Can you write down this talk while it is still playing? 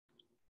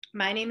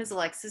My name is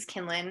Alexis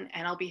Kinlan,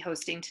 and I'll be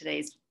hosting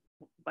today's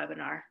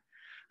webinar.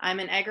 I'm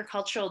an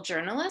agricultural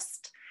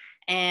journalist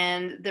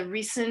and the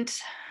recent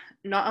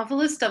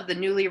novelist of the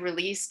newly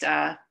released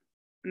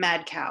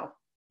Mad Cow.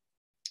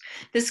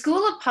 The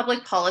School of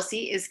Public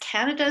Policy is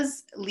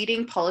Canada's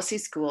leading policy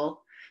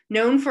school,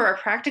 known for our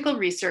practical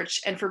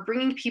research and for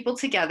bringing people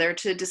together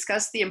to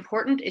discuss the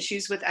important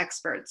issues with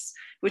experts,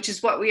 which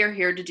is what we are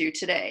here to do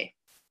today.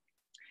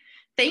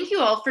 Thank you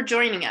all for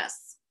joining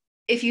us.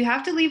 If you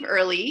have to leave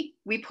early,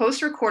 we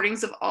post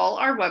recordings of all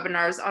our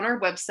webinars on our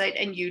website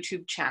and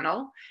YouTube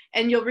channel,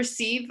 and you'll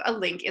receive a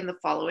link in the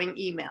following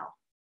email,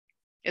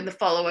 in the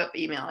follow-up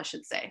email, I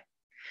should say.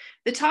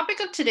 The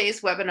topic of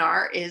today's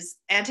webinar is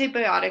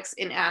Antibiotics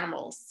in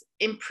Animals,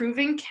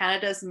 Improving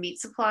Canada's Meat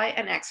Supply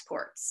and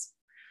Exports.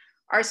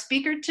 Our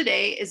speaker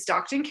today is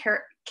Dr.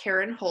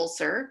 Karen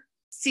Holzer,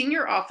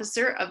 Senior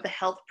Officer of the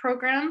Health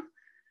Program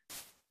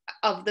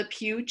of the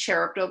Pew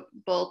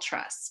Charitable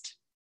Trust.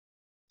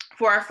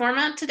 For our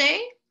format today,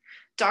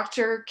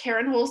 Dr.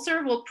 Karen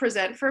Holzer will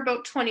present for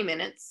about 20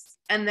 minutes,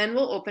 and then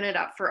we'll open it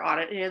up for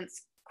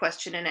audience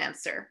question and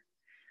answer.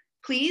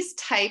 Please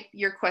type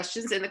your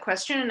questions in the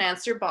question and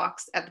answer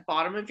box at the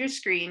bottom of your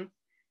screen,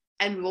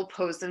 and we will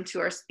pose them to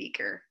our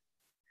speaker.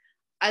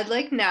 I'd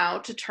like now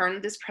to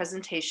turn this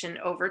presentation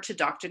over to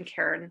Dr.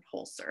 Karen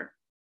Holzer.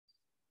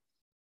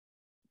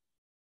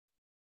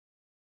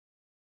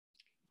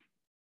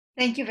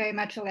 Thank you very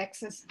much,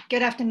 Alexis.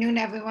 Good afternoon,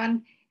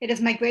 everyone. It is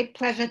my great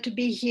pleasure to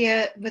be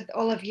here with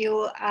all of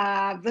you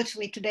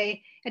virtually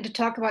today and to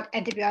talk about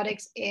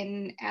antibiotics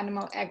in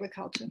animal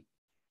agriculture.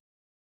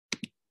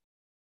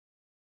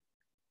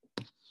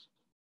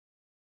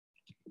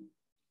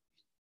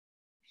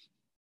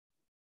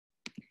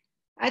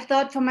 I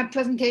thought for my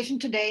presentation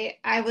today,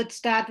 I would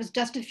start with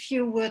just a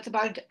few words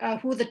about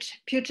who the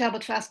Pew Charitable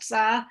Trusts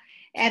are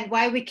and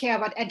why we care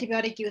about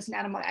antibiotic use in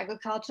animal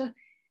agriculture.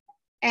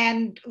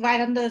 And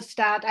right on the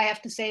start, I have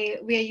to say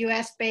we're a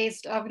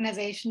US-based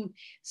organization.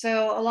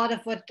 So a lot of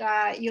what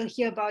you'll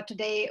hear about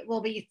today will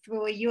be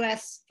through a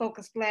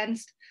US-focused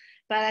lens,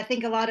 but I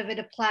think a lot of it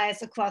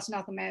applies across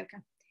North America.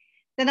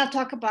 Then I'll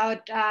talk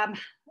about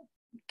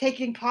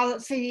taking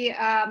policy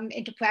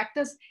into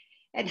practice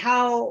and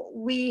how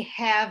we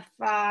have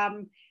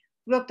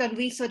worked on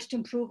research to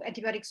improve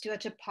antibiotic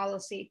stewardship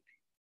policy.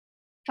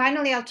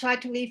 Finally, I'll try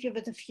to leave you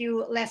with a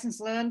few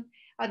lessons learned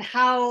on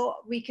how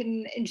we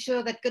can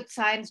ensure that good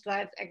science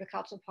drives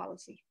agricultural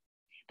policy.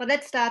 But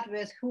let's start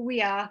with who we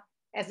are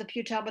as the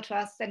Pew Charitable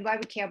Trust and why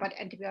we care about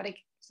antibiotics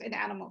in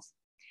animals.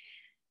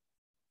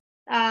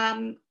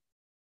 The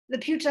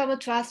Pew Charitable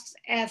Trust,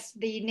 as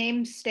the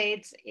name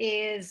states,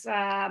 is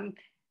a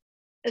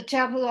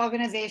charitable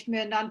organization.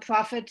 We're a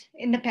nonprofit,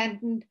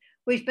 independent.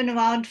 We've been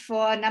around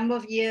for a number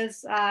of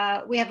years.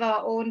 We have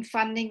our own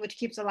funding, which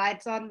keeps the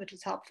lights on, which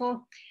is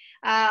helpful.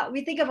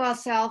 We think of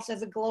ourselves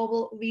as a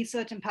global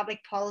research and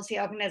public policy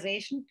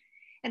organization,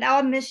 and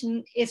our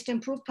mission is to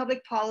improve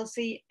public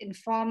policy,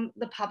 inform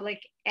the public,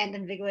 and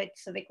invigorate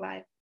civic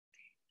life.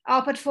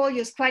 Our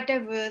portfolio is quite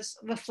diverse,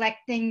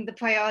 reflecting the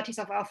priorities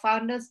of our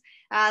founders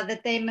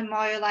that they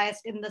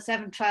memorialized in the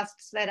 7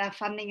 trusts that are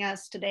funding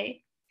us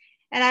today.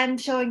 And I'm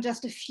showing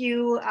just a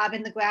few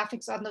in the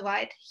graphics on the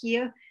right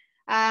here.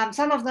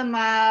 Some of them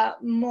are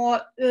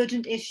more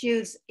urgent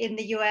issues in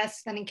the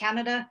US than in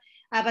Canada.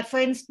 But for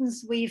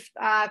instance, we've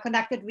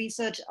conducted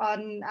research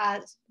on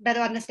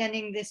better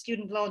understanding the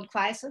student loan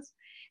crisis.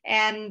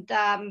 And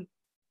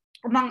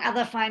among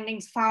other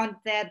findings, found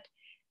that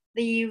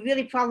the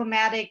really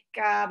problematic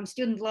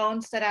student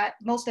loans that are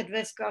most at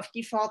risk of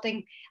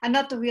defaulting are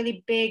not the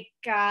really big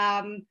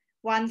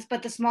ones,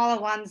 but the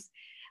smaller ones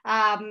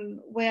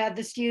where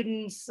the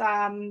students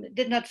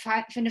did not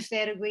finish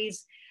their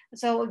degrees.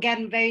 So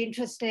again, very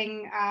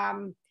interesting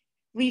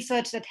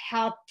research that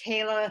helped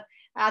tailor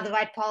the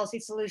right policy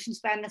solutions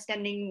by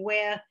understanding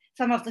where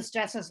some of the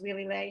stresses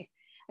really lay.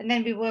 And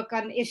then we work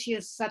on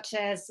issues such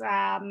as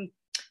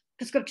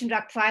prescription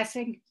drug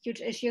pricing,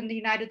 huge issue in the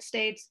United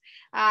States.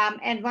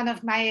 And one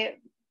of my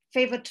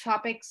favorite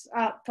topics,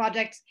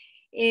 projects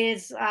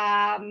is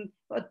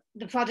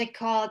the project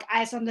called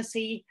Eyes on the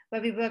Sea,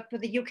 where we worked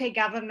with the UK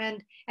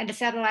government and a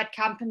satellite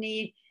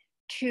company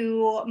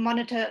to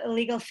monitor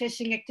illegal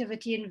fishing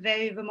activity in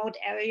very remote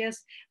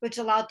areas, which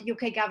allowed the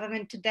UK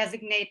government to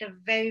designate a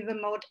very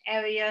remote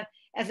area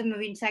as a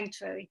marine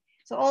sanctuary.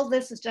 So all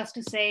this is just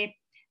to say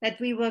that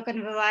we work on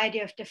a variety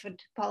of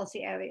different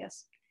policy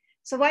areas.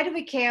 So why do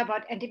we care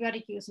about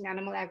antibiotic use in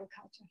animal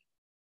agriculture?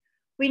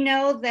 We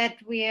know that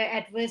we are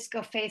at risk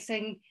of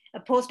facing a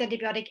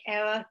post-antibiotic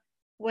era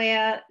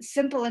where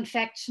simple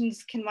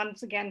infections can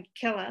once again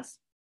kill us.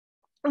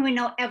 And we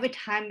know every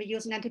time we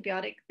use an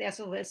antibiotic, there's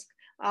a risk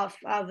of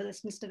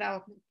resistance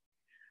development.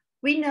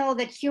 We know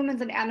that humans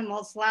and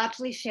animals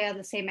largely share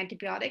the same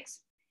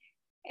antibiotics.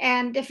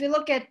 And if we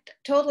look at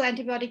total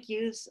antibiotic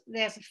use,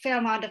 there's a fair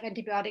amount of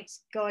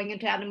antibiotics going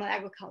into animal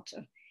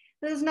agriculture.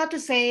 This is not to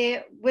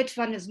say which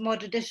one is more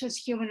judicious,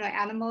 human or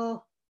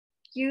animal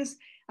use.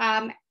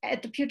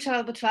 At the Pew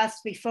Charitable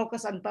Trust, we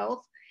focus on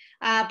both.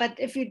 But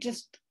if you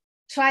just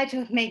try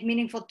to make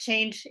meaningful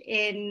change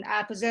in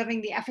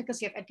preserving the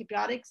efficacy of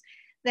antibiotics,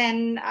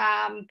 then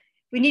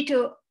we need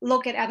to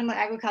look at animal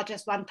agriculture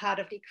as one part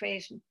of the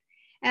equation.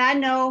 And I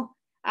know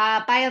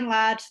by and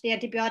large, the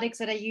antibiotics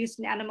that are used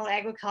in animal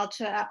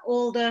agriculture are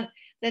older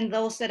than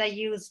those that are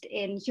used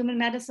in human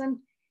medicine.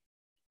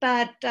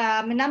 But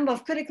a number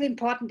of critically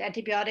important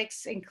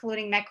antibiotics,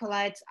 including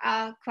macrolides,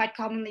 are quite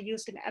commonly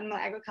used in animal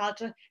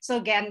agriculture. So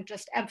again,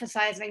 just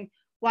emphasizing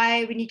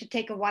why we need to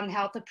take a One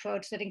Health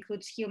approach that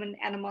includes human,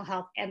 animal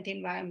health, and the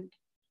environment.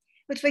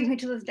 Which brings me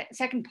to the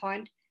second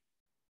point.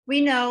 We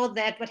know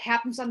that what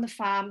happens on the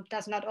farm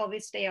does not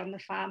always stay on the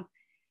farm.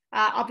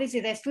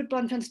 Obviously, there's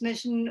foodborne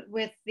transmission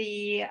with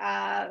the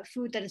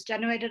food that is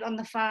generated on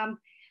the farm.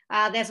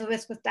 There's a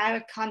risk with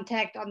direct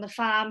contact on the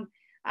farm,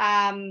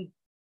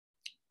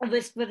 a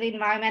risk with the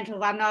environmental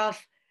runoff.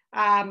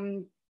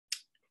 And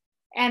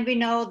we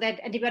know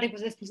that antibiotic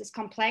resistance is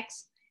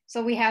complex.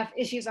 So we have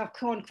issues of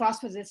co- and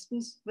cross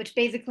resistance, which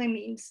basically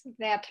means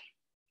that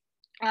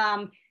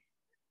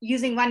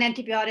using one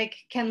antibiotic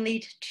can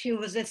lead to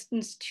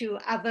resistance to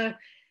other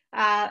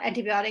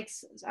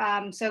antibiotics.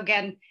 So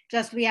again,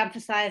 just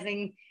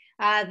re-emphasizing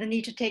the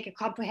need to take a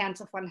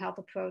comprehensive One Health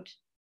approach.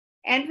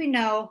 And we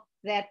know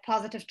that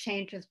positive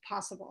change is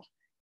possible.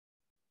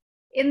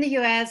 In the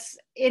US,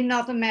 in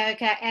North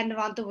America, and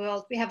around the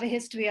world, we have a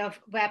history of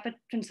rapid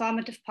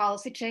transformative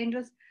policy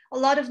changes. A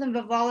lot of them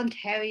were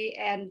voluntary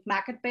and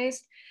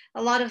market-based.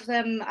 A lot of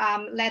them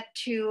led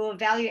to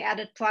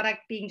value-added product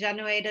being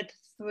generated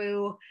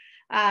through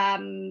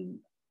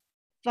voluntary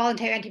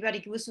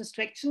antibiotic use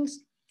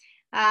restrictions.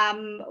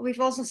 We've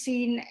also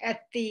seen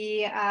at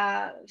the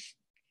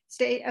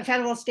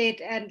federal,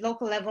 state, and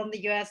local level in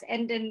the US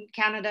and in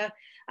Canada,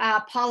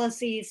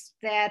 policies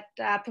that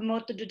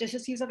promote the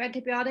judicious use of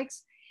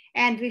antibiotics.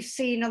 And we've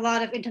seen a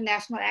lot of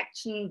international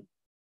action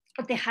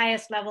at the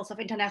highest levels of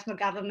international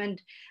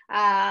government,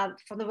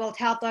 from the World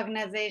Health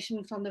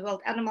Organization, from the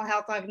World Animal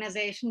Health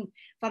Organization,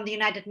 from the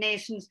United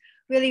Nations,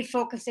 really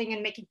focusing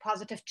and making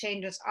positive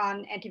changes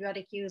on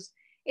antibiotic use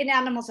in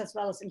animals as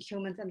well as in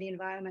humans and the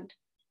environment.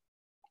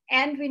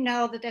 And we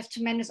know that there's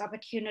tremendous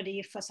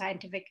opportunity for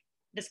scientific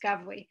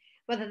discovery,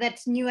 whether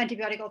that's new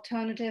antibiotic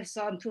alternatives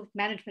or improved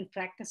management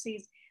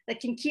practices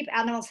that can keep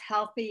animals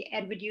healthy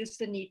and reduce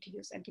the need to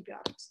use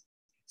antibiotics.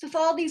 So for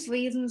all these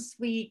reasons,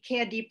 we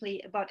care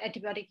deeply about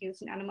antibiotic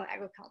use in animal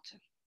agriculture.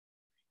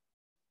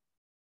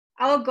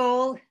 Our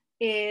goal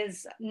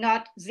is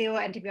not zero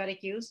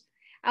antibiotic use.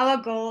 Our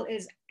goal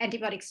is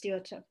antibiotic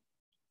stewardship.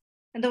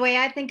 And the way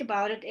I think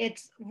about it,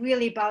 it's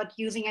really about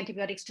using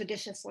antibiotics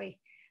judiciously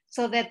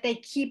so that they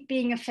keep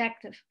being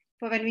effective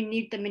for when we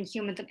need them in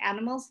humans and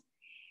animals,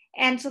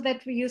 and so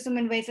that we use them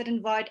in ways that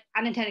avoid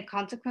unintended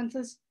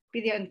consequences,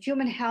 be they on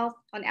human health,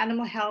 on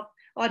animal health,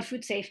 or on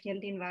food safety and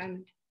the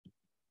environment.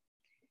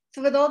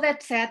 So with all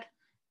that said,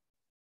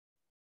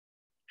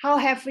 how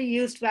have we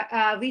used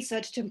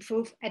research to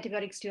improve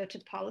antibiotic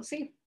stewardship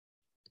policy?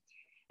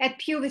 At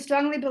Pew, we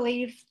strongly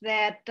believe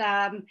that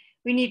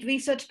we need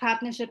research,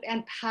 partnership,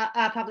 and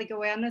public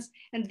awareness.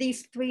 And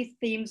these three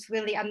themes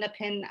really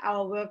underpin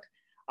our work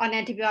on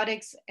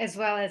antibiotics, as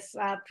well as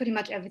pretty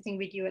much everything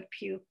we do at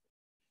Pew.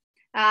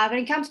 When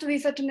it comes to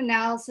research and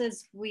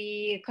analysis,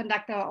 we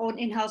conduct our own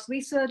in-house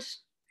research.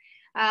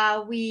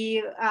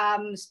 We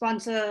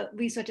sponsor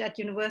research at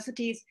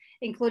universities,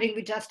 including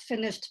we just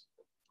finished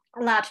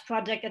a large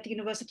project at the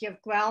University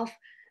of Guelph,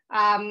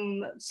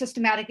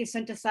 systematically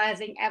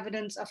synthesizing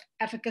evidence of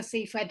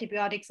efficacy for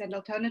antibiotics and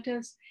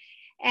alternatives.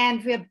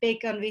 And we're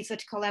big on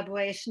research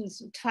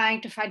collaborations,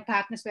 trying to find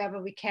partners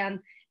wherever we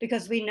can,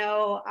 because we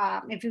know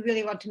if we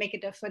really want to make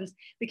a difference,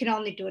 we can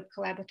only do it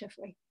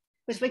collaboratively.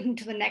 Which brings me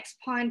to the next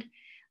point.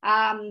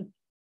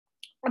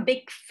 A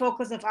big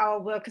focus of our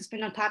work has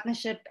been on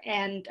partnership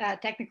and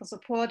technical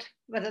support,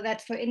 whether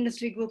that's for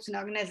industry groups and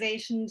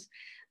organizations,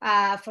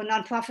 for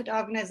nonprofit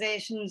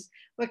organizations,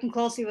 working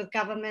closely with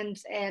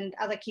governments and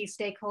other key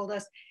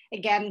stakeholders.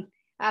 Again,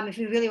 if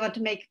we really want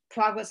to make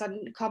progress on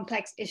a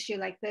complex issue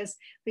like this,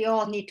 we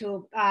all need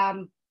to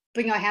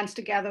bring our hands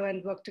together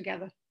and work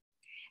together.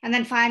 And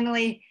then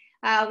finally,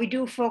 we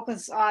do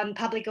focus on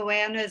public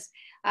awareness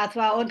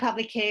through our own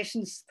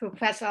publications, through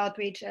press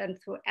outreach, and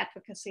through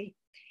advocacy.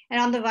 And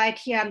on the right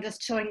here, I'm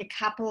just showing a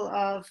couple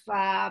of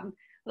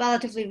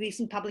relatively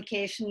recent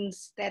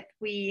publications that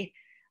we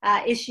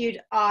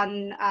issued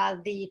on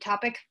the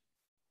topic.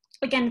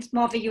 Again, it's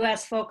more of a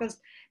US focus,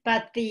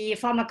 but the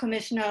former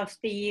commissioner of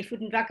the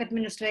Food and Drug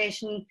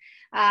Administration,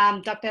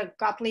 Dr.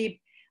 Gottlieb,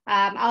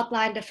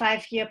 outlined a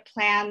 5-year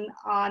plan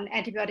on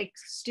antibiotic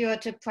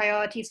stewardship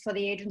priorities for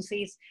the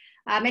agencies.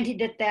 And he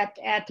did that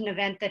at an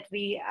event that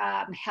we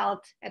held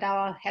at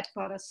our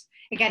headquarters.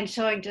 Again,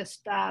 showing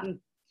just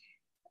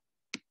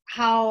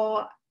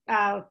how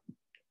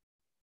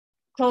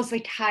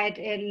closely tied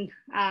in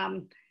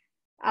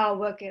our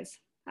work is.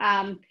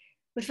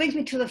 Which brings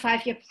me to the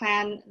 5-year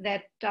plan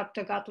that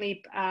Dr.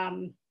 Gottlieb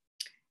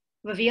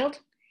revealed.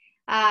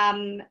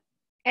 And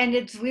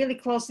it's really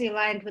closely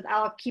aligned with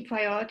our key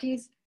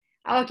priorities.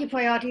 Our key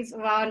priorities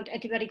around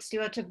antibiotic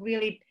stewardship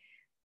really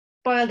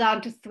boil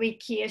down to three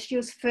key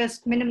issues.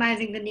 First,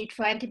 minimizing the need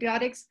for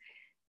antibiotics.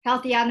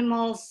 Healthy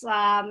animals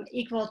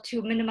equal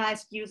to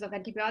minimized use of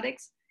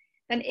antibiotics.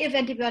 Then if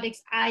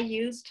antibiotics are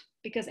used,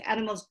 because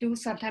animals do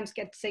sometimes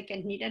get sick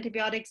and need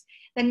antibiotics,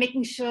 then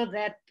making sure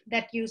that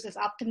that use is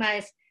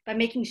optimized by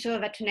making sure a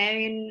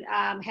veterinarian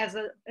has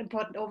an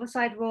important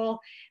oversight role,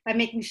 by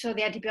making sure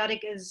the antibiotic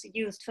is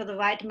used for the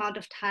right amount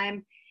of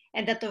time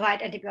and that the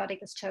right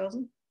antibiotic is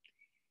chosen.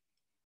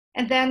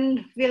 And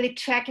then really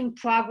tracking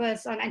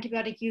progress on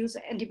antibiotic use,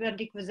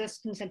 antibiotic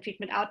resistance, and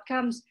treatment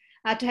outcomes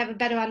to have a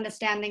better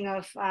understanding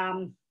of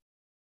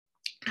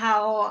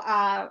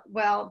how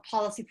well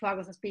policy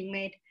progress is being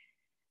made.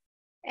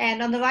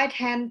 And on the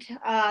right-hand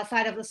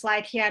side of the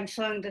slide here, I'm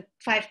showing the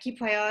 5 key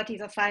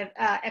priorities of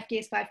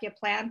FDA's 5-year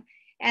plan.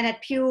 And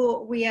at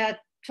Pew, we are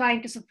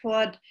trying to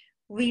support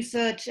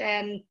research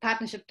and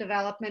partnership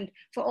development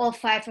for all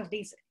 5 of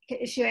these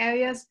issue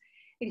areas,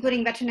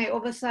 including veterinary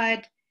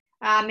oversight,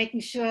 making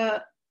sure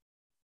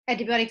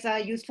antibiotics are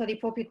used for the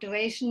appropriate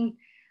duration,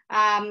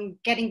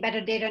 getting better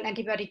data on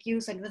antibiotic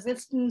use and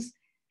resistance,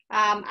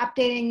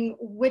 updating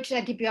which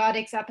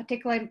antibiotics are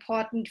particularly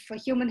important for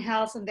human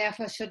health and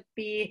therefore should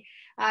be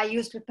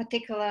used with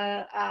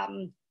particular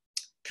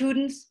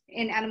prudence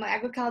in animal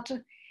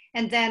agriculture,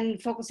 and then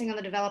focusing on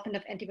the development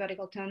of antibiotic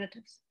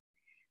alternatives.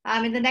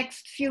 In the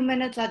next few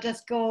minutes, I'll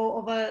just go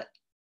over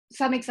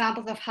some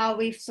examples of how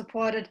we've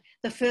supported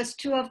the first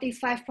 2 of these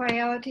 5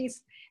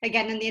 priorities,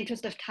 again, in the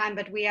interest of time,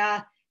 but we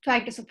are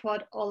trying to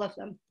support all of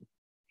them.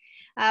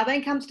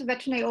 When it comes to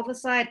veterinary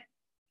oversight,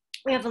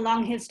 we have a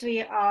long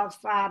history of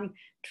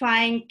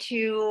trying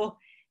to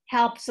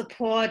help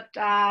support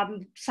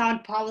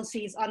sound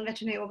policies on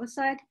veterinary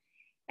oversight.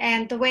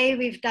 And the way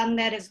we've done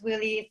that is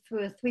really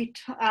through a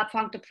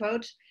 3-pronged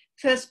approach.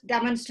 First,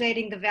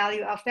 demonstrating the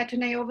value of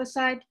veterinary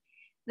oversight,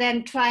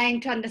 then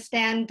trying to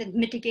understand and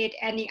mitigate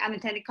any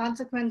unintended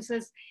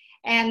consequences,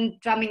 and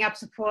drumming up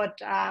support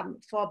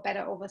for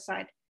better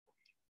oversight.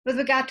 With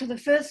regard to the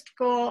first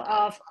goal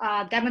of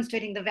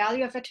demonstrating the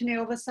value of veterinary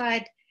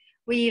oversight,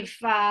 we've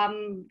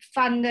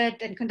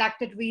funded and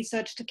conducted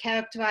research to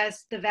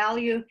characterize the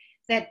value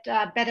that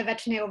better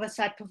veterinary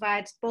oversight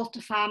provides both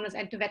to farmers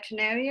and to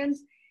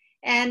veterinarians.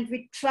 And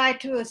we try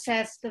to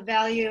assess the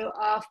value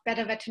of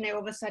better veterinary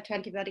oversight to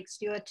antibiotic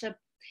stewardship,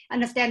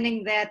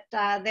 understanding that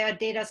there are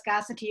data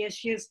scarcity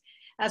issues.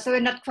 So we're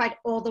not quite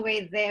all the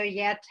way there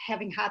yet,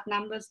 having hard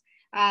numbers,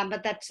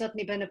 but that's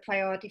certainly been a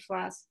priority for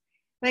us.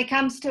 When it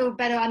comes to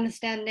better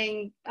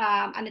understanding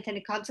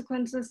unintended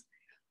consequences,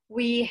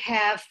 we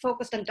have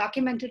focused on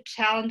documented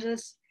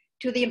challenges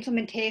to the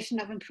implementation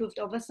of improved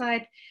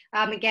oversight,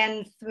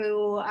 again,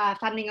 through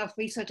funding of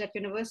research at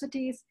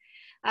universities.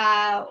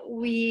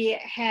 We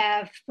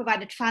have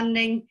provided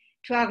funding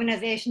to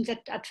organizations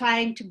that are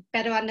trying to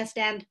better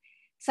understand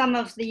some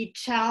of the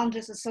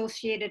challenges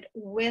associated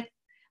with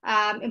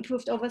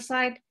improved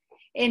oversight.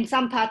 In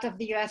some parts of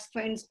the US,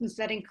 for instance,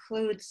 that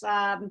includes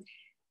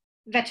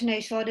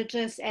veterinary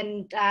shortages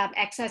and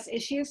access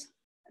issues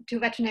to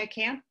veterinary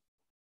care.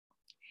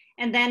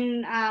 And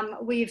then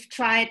we've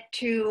tried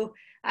to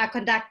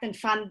conduct and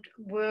fund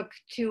work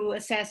to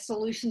assess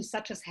solutions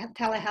such as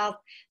telehealth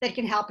that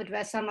can help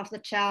address some of the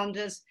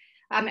challenges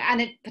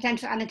and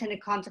potential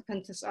unintended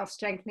consequences of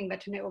strengthening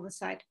veterinary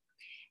oversight.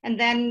 And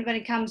then when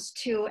it comes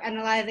to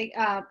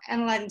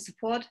analyzing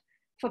support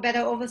for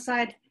better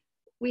oversight,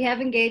 we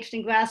have engaged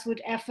in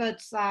grassroots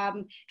efforts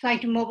trying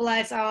to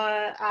mobilize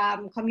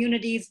our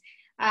communities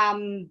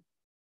and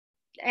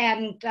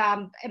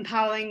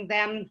empowering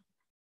them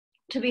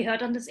to be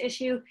heard on this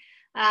issue.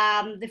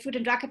 The Food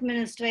and Drug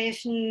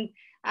Administration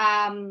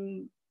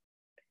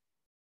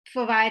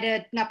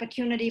provided an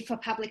opportunity for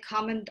public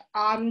comment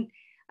on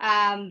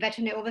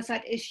veterinary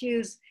oversight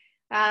issues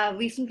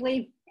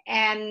recently,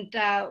 and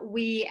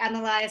we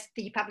analyzed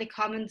the public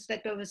comments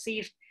that were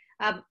received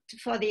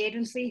for the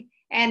agency,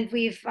 and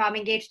we've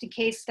engaged in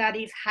case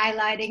studies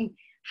highlighting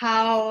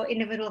how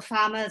individual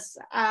farmers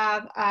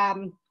are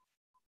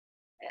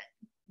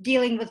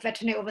dealing with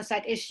veterinary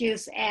oversight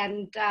issues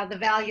and the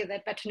value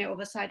that veterinary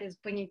oversight is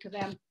bringing to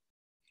them.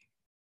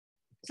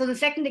 So the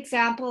second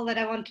example that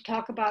I want to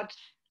talk about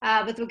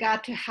with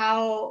regard to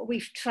how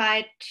we've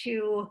tried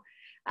to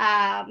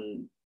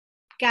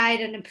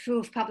guide and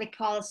improve public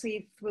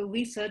policy through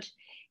research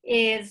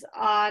is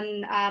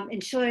on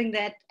ensuring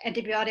that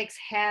antibiotics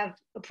have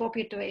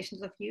appropriate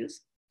durations of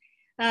use.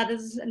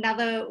 This is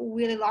another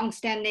really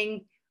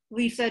long-standing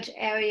research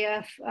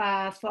area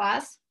for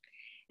us.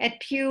 At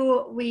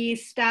Pew, we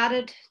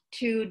started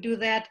to do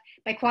that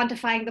by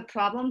quantifying the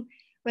problem.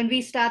 When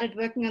we started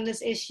working on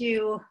this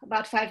issue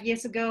about 5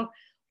 years ago,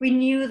 we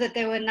knew that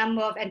there were a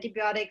number of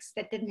antibiotics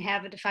that didn't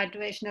have a defined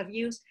duration of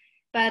use,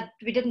 but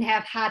we didn't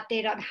have hard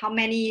data on how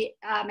many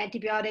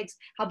antibiotics,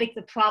 how big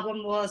the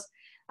problem was.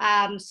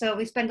 So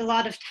we spent a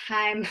lot of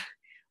time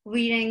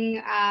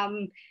reading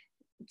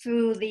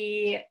through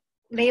the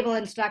label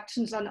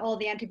instructions on all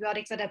the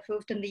antibiotics that are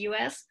approved in the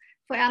US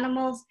for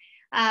animals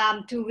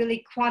to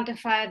really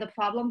quantify the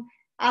problem.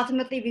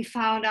 Ultimately, we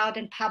found out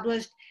and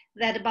published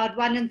that about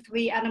 1 in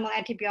 3 animal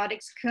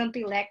antibiotics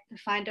currently lack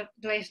defined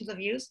durations of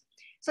use.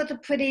 So it's a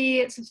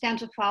pretty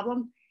substantial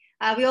problem.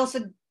 We also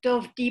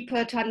dove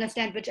deeper to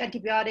understand which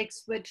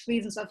antibiotics, which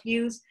reasons of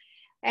use,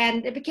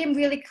 and it became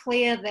really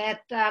clear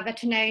that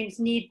veterinarians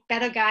need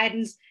better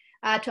guidance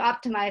to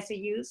optimize the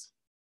use.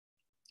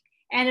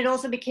 And it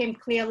also became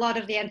clear a lot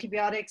of the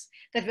antibiotics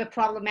that were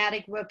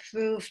problematic were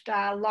approved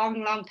a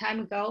long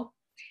time ago.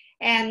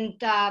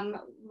 And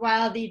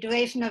while the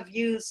duration of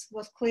use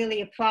was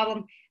clearly a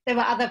problem, there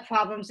were other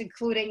problems,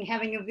 including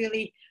having a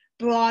really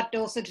broad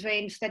dosage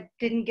range that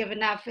didn't give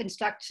enough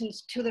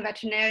instructions to the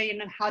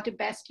veterinarian on how to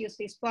best use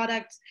these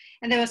products.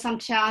 And there were some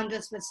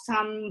challenges with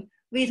some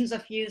reasons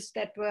of use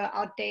that were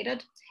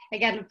outdated.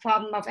 Again, the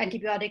problem of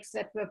antibiotics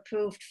that were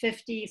approved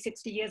 50,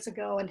 60 years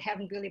ago and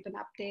haven't really been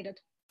updated.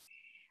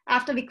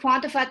 After we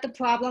quantified the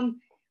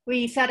problem,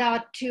 we set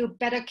out to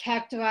better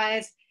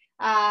characterize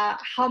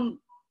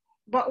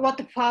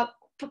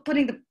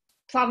putting the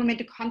problem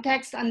into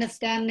context,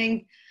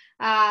 understanding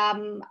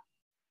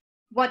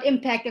what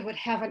impact it would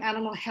have on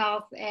animal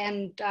health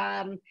and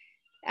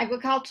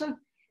agriculture.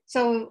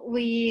 So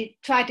we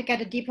tried to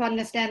get a deeper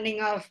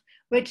understanding of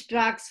which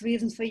drugs,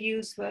 reasons for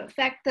use were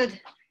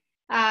affected,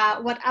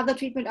 what other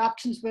treatment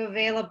options were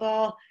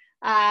available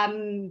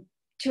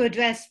to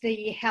address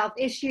the health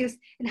issues,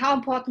 and how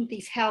important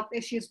these health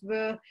issues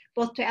were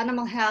both to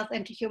animal health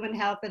and to human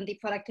health and the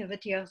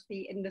productivity of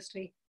the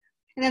industry.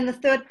 And then the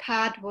third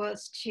part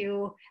was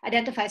to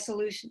identify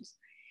solutions.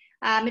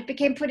 It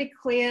became pretty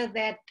clear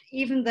that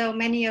even though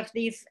many of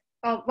these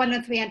 1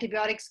 in 3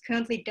 antibiotics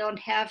currently don't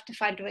have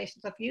defined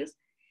durations of use,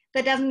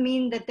 that doesn't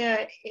mean that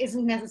there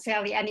isn't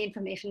necessarily any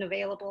information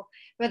available,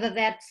 whether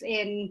that's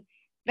in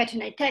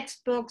veterinary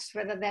textbooks,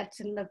 whether that's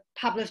in the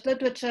published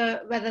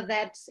literature, whether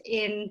that's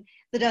in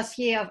the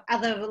dossier of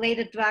other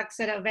related drugs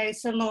that are very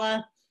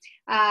similar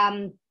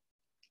and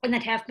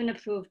that have been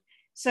approved.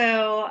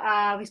 So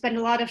we spent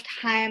a lot of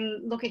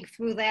time looking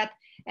through that,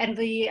 and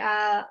we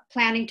are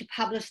planning to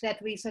publish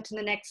that research in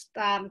the next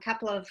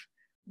couple of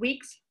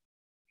weeks.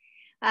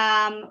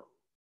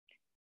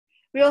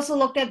 We also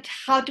looked at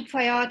how to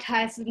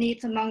prioritize the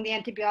needs among the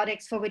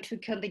antibiotics for which we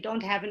currently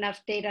don't have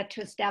enough data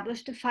to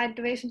establish defined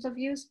durations of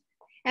use.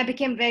 And it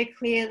became very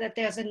clear that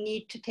there's a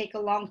need to take a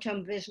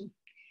long-term vision.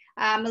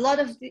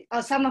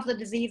 Some of the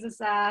diseases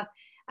are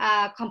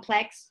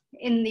complex.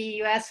 In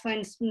the US, for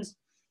instance,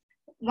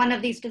 one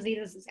of these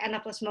diseases is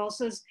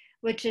anaplasmosis,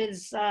 which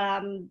is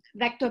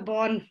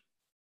vector-borne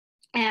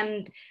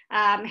and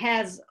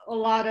has a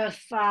lot of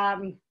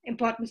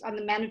importance on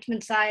the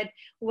management side.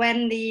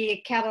 When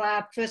the cattle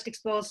are first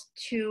exposed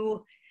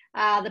to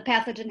the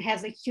pathogen,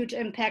 has a huge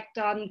impact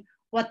on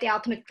what the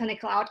ultimate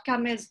clinical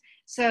outcome is.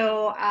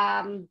 So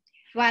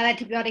while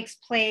antibiotics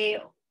play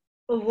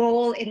a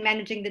role in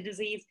managing the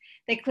disease,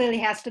 there clearly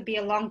has to be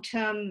a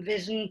long-term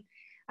vision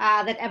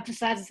that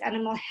emphasizes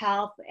animal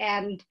health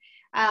and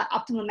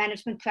optimal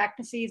management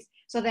practices,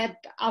 so that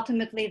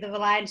ultimately the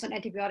reliance on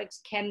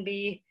antibiotics can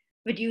be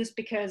reduced,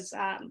 because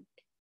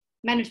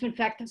management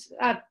practices,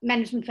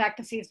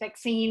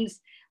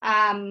 vaccines,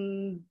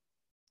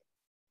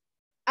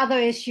 other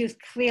issues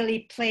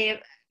clearly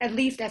play at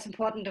least as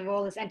important a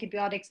role as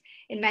antibiotics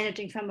in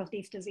managing some of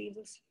these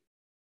diseases.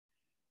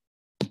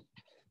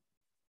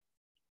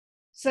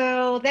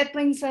 So that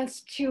brings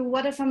us to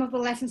what are some of the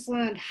lessons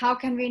learned? How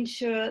can we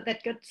ensure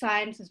that good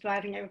science is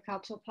driving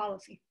agricultural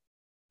policy?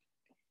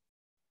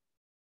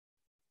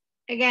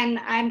 Again,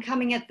 I'm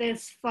coming at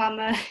this from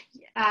a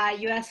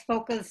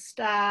US-focused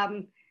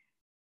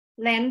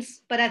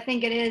lens, but I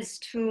think it is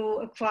true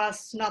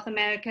across North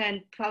America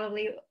and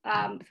probably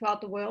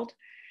throughout the world.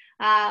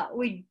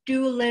 We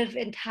do live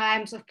in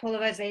times of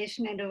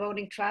polarization and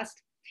eroding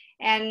trust,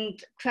 and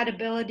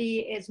credibility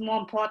is more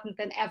important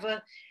than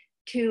ever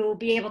to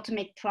be able to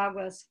make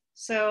progress.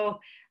 So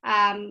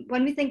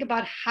when we think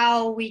about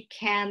how we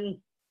can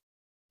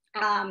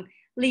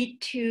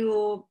lead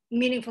to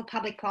meaningful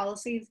public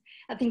policies,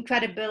 I think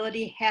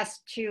credibility has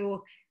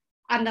to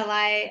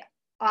underlie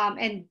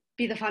and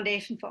be the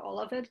foundation for all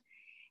of it.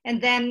 And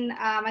then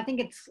I think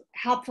it's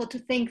helpful to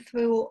think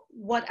through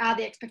what are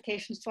the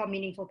expectations for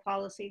meaningful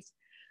policies.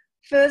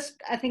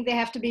 First, I think there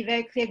have to be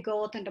very clear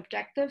goals and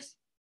objectives.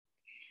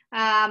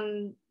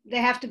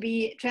 There have to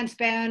be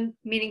transparent,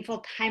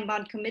 meaningful,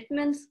 time-bound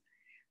commitments.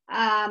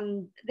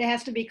 There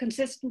has to be a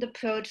consistent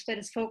approach that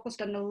is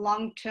focused on the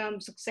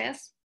long-term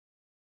success.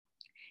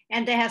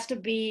 And there has to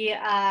be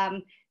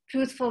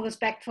truthful,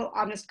 respectful,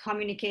 honest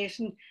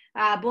communication,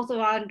 both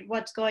around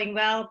what's going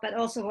well, but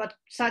also what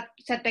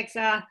setbacks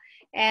are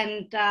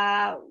and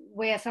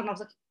where some of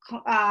the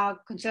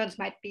concerns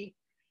might be.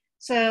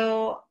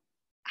 So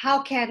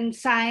how can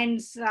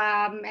science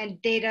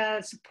and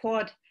data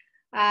support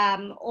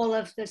all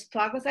of this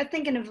progress? I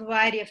think in a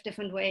variety of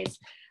different ways.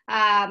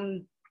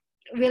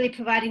 Really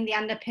providing the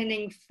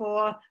underpinning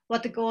for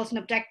what the goals and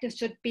objectives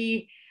should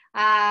be,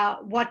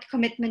 what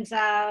commitments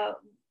are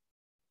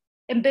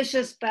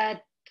ambitious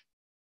but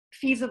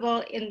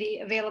feasible in the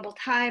available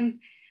time,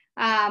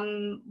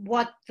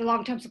 what the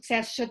long-term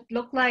success should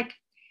look like,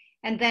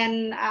 and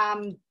then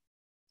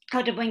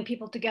how to bring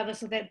people together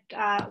so that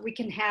we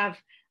can have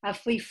a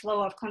free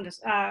flow of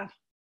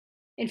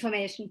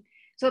information.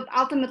 So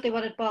ultimately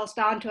what it boils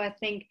down to, I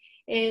think,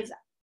 is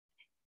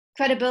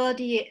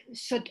credibility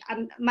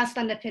must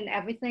underpin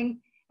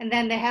everything. And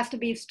then there has to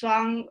be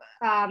strong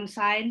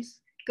science,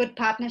 good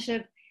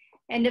partnership.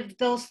 And if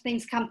those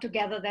things come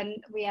together, then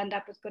we end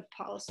up with good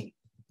policy.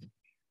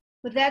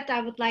 With that, I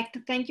would like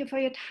to thank you for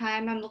your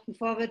time. I'm looking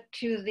forward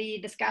to the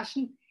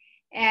discussion.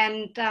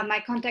 And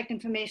my contact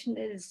information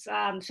is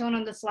shown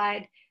on the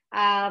slide.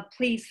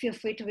 Please feel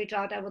free to reach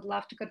out. I would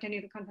love to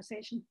continue the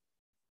conversation.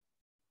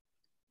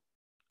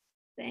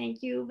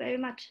 Thank you very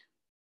much.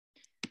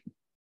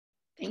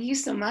 Thank you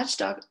so much,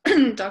 Dr.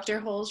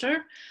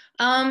 Holzer.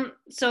 And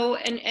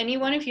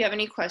anyone, if you have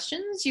any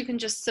questions, you can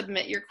just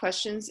submit your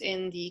questions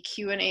in the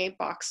Q&A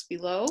box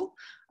below.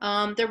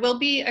 There will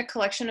be a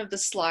collection of the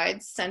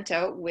slides sent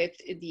out with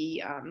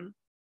the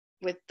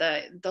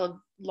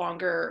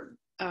longer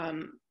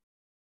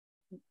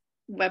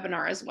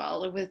webinar as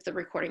well, with the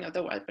recording of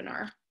the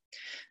webinar.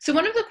 So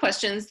one of the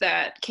questions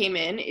that came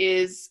in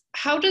is,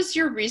 how does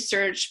your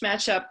research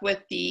match up with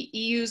the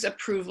EU's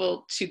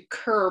approval to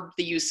curb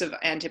the use of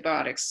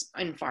antibiotics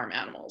in farm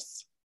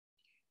animals?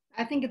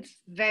 I think it's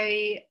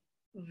very,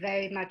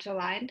 very much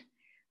aligned.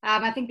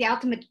 I think the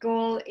ultimate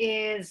goal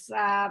is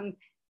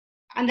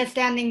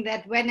understanding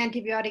that when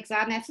antibiotics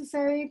are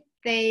necessary,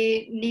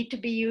 they need to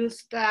be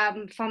used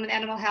from an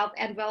animal health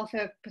and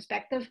welfare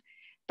perspective.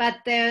 But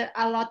there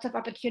are lots of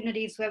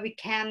opportunities where we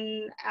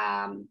can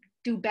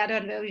do better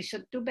and where we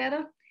should do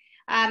better.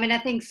 And I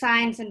think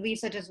science and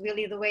research is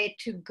really the way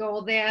to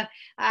go there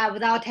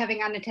without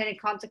having unintended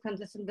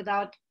consequences and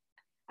without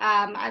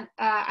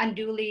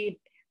unduly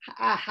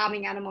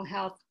harming animal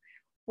health.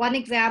 One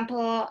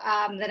example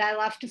that I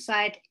love to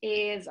cite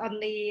is on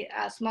the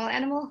small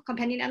animal,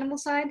 companion animal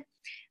side,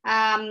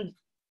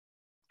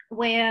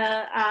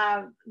 where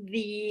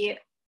the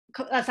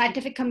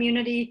scientific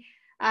community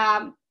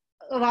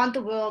around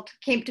the world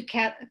came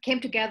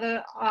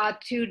together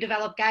to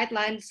develop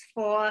guidelines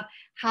for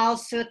how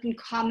certain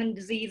common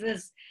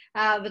diseases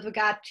with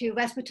regard to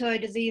respiratory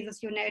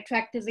diseases, urinary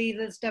tract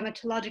diseases,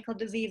 dermatological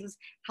diseases,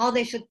 how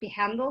they should be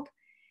handled.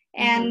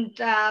 And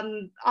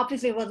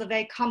obviously it was a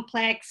very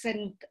complex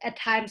and at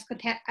times,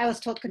 I was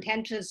told,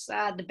 contentious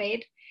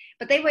debate,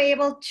 but they were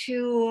able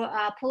to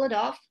pull it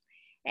off,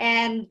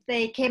 and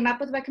they came up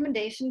with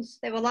recommendations.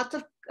 There were lots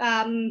of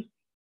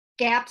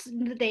gaps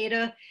in the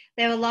data.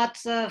 There were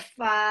lots of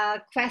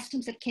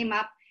questions that came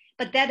up,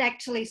 but that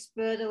actually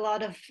spurred a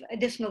lot of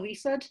additional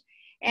research,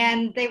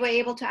 and they were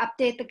able to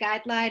update the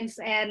guidelines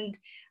and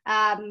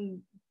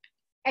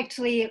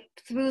actually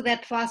through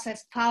that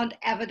process found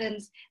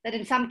evidence that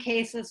in some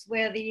cases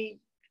where the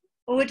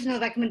original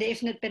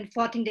recommendation had been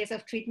 14 days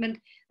of treatment,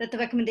 that the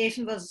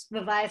recommendation was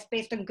revised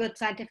based on good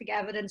scientific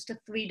evidence to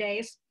 3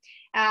 days.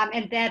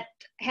 And that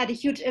had a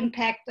huge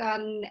impact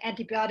on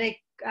antibiotic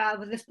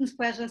resistance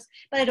pressures,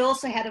 but it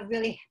also had a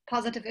really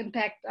positive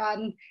impact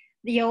on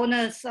the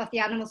owners of the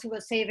animals who were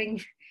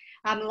saving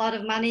a lot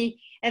of money,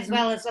 as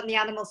well as on the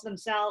animals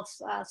themselves.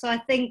 So I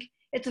think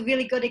it's a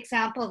really good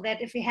example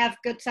that if we have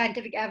good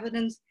scientific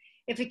evidence,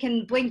 if we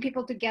can bring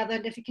people together,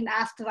 and if we can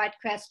ask the right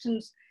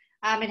questions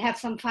and have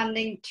some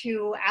funding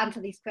to answer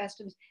these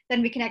questions,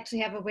 then we can actually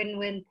have a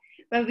win-win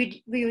where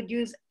we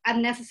reduce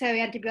unnecessary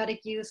antibiotic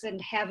use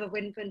and have a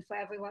win-win for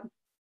everyone.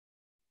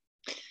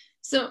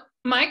 So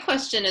my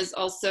question is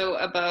also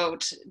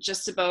about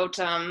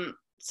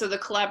so the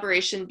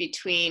collaboration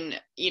between,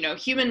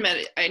 human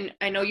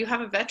I know you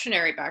have a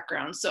veterinary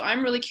background, so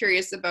I'm really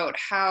curious about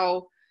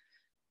how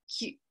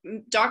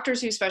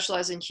doctors who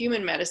specialize in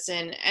human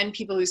medicine and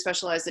people who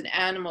specialize in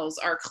animals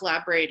are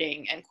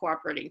collaborating and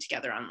cooperating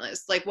together on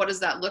this. Like, what does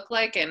that look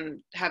like?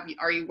 And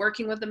are you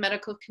working with the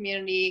medical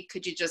community?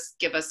 Could you just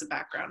give us a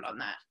background on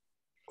that?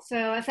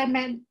 So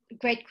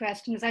great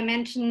question. As I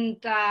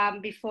mentioned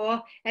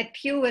before, at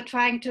Pew, we're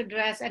trying to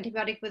address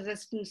antibiotic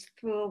resistance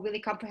through a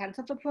really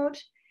comprehensive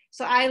approach.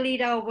 So I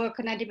lead our work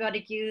on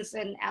antibiotic use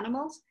in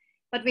animals,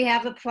 but we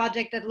have a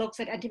project that looks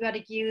at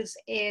antibiotic use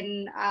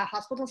in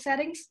hospital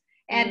settings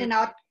and in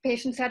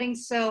outpatient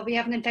settings. So we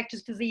have an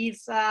infectious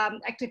disease,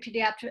 actually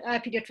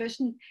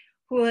pediatrician,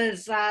 who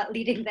is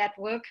leading that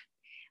work.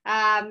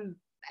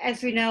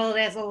 As we know,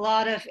 there's a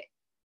lot of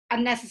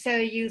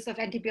unnecessary use of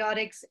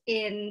antibiotics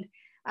in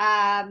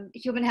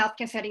human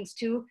healthcare settings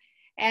too.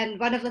 And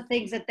one of the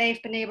things that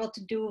they've been able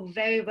to do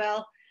very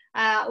well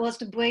was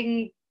to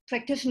bring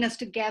practitioners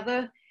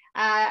together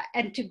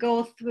and to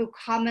go through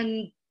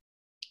common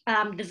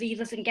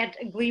diseases and get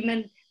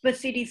agreement with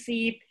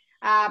CDC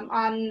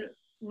on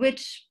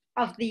which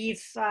of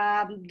these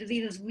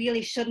diseases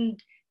really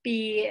shouldn't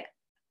be,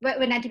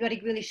 when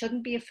antibiotic really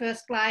shouldn't be a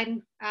first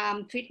line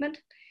treatment.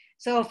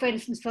 So for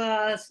instance,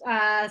 for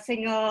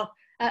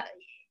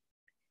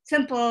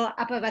simple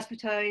upper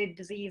respiratory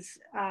disease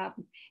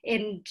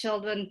in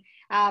children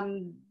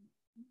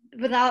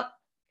without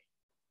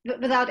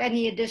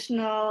any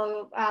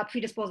additional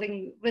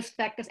predisposing risk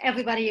factors,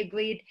 everybody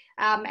agreed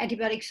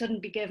antibiotics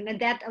shouldn't be given. And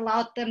that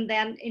allowed them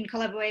then, in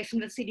collaboration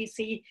with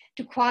CDC,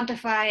 to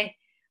quantify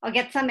or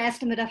get some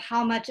estimate of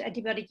how much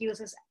antibiotic use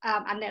is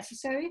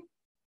unnecessary,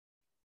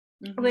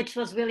 which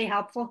was really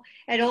helpful.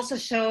 It also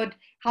showed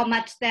how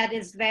much that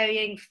is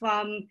varying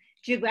from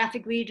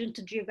geographic region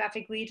to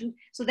geographic region.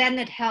 So then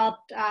it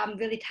helped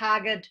really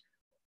target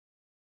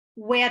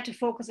where to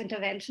focus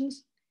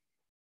interventions.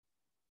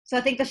 So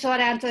I think the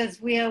short answer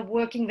is we are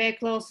working very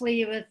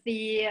closely with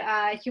the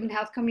human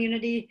health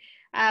community.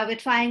 We're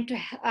trying to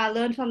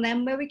learn from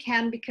them where we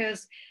can,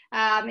 because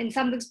in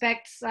some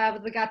respects,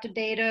 with regard to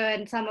data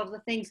and some of the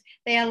things,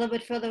 they are a little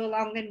bit further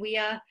along than we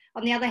are.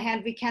 On the other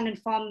hand, we can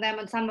inform them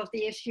on some of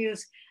the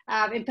issues,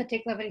 in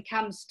particular when it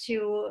comes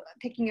to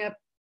taking a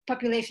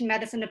population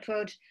medicine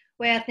approach,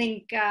 where I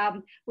think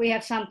we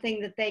have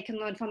something that they can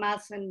learn from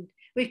us. And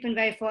we've been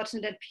very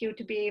fortunate at Pew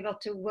to be able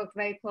to work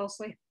very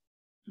closely.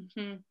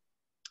 Mm-hmm.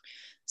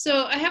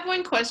 So I have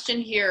one question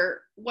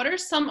here. What are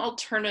some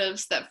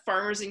alternatives that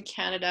farmers in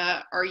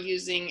Canada are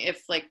using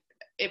if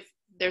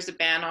there's a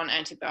ban on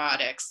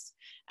antibiotics?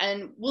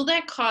 And will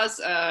that cause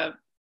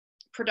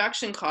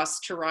production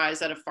costs to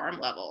rise at a farm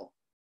level?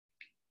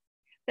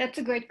 That's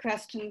a great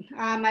question.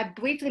 I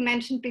briefly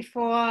mentioned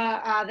before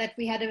that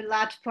we had a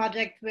large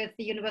project with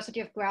the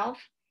University of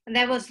Guelph. And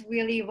that was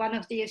really one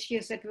of the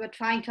issues that we were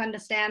trying to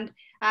understand.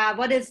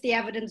 What is the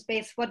evidence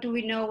base? What do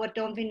we know? What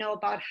don't we know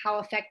about how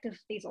effective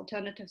these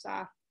alternatives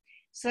are?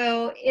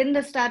 So in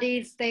the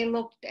studies, they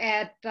looked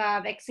at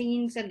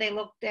vaccines, and they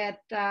looked at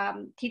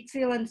teat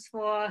sealants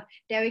for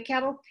dairy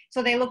cattle.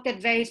 So they looked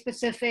at very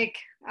specific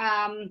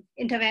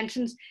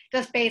interventions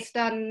just based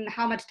on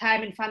how much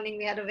time and funding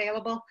we had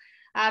available.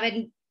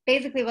 And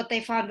basically what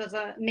they found was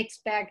a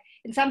mixed bag.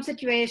 In some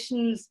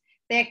situations,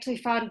 they actually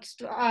found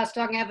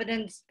strong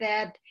evidence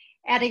that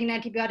adding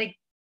an antibiotic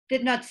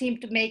did not seem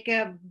to make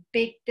a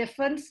big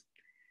difference.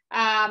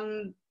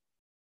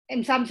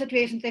 In some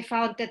situations, they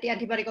found that the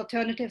antibiotic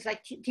alternatives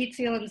like teat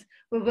sealants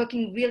were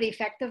working really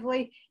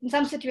effectively. In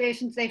some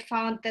situations, they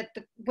found that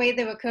the way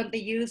they were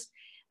currently used,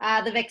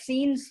 the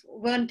vaccines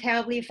weren't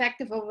terribly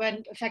effective or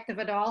weren't effective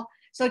at all.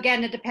 So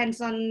again, it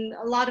depends on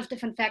a lot of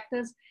different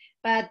factors,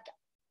 but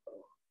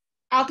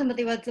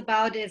ultimately what it's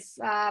about is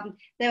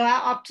there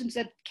are options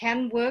that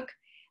can work.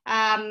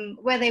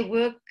 Where they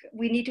work,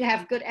 we need to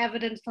have good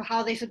evidence for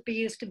how they should be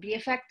used to be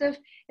effective.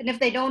 And if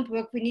they don't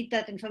work, we need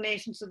that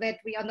information so that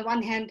we, on the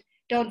one hand,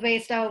 don't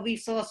waste our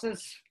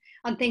resources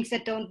on things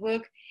that don't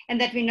work, and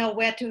that we know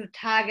where to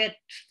target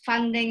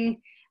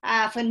funding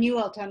for new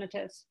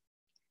alternatives.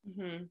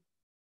 Mm-hmm.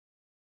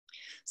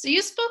 So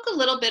you spoke a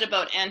little bit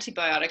about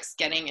antibiotics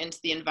getting into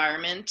the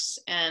environment,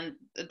 and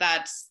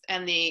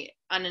the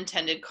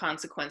unintended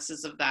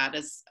consequences of that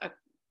as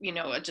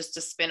just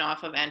a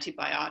spin-off of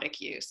antibiotic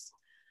use.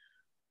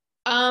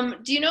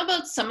 Do you know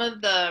about some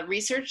of the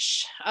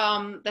research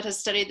that has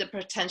studied the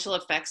potential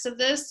effects of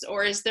this,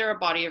 or is there a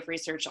body of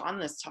research on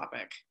this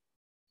topic?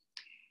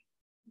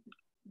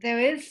 There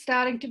is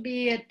starting to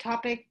be a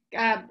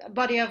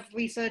body of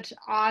research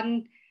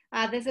on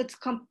this.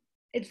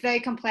 It's very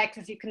complex,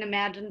 as you can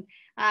imagine,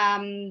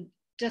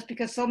 just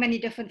because so many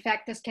different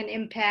factors can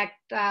impact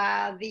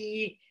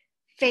the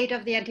fate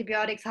of the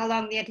antibiotics, how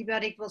long the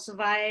antibiotic will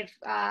survive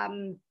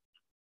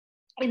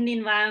in the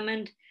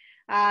environment.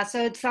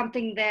 So it's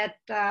something that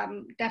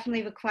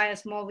definitely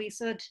requires more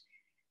research.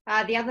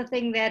 The other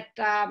thing that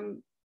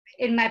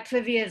in my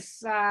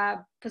previous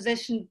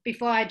position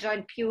before I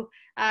joined Pew,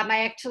 I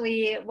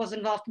actually was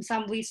involved in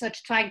some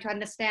research trying to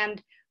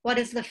understand what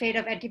is the fate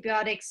of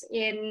antibiotics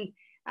in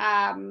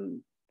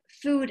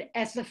food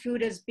as the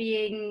food is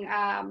being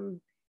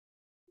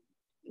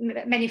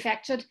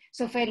manufactured.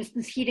 So for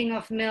instance, heating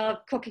of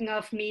milk, cooking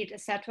of meat,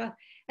 etc.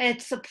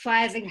 It's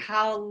surprising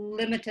how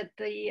limited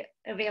the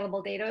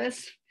available data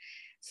is.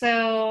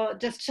 So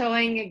just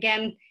showing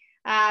again,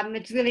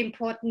 it's really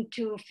important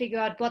to figure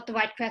out what the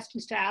right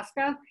questions to ask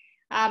are,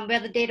 where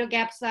the data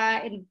gaps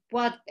are, and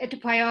what to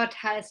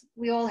prioritize.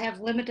 We all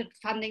have limited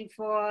funding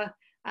for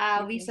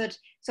research.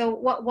 So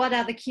what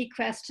are the key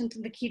questions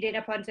and the key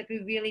data points that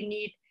we really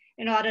need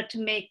in order to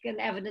make an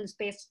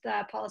evidence-based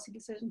policy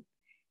decision?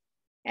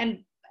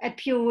 And at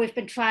Pew, we've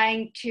been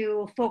trying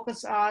to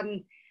focus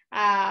on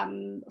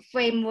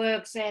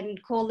frameworks and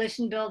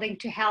coalition building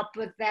to help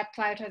with that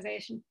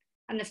prioritization.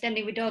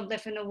 Understanding we don't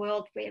live in a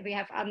world where we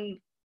have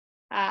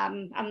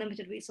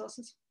unlimited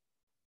resources.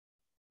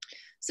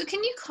 So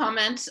can you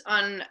comment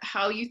on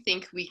how you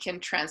think we can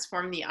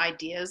transform the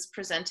ideas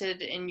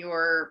presented in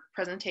your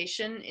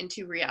presentation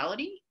into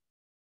reality?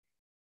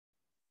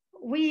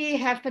 We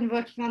have been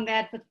working on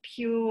that with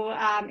Pew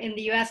in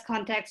the US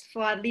context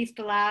for at least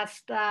the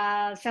last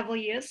several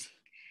years.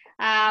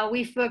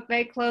 We've worked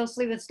very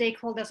closely with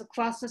stakeholders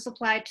across the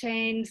supply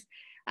chains.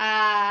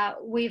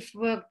 We've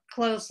worked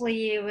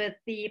closely with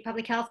the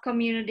public health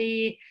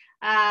community,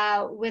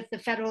 with the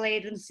federal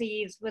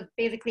agencies, with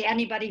basically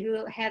anybody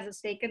who has a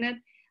stake in it.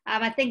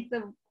 I think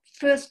the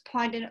first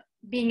point in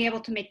being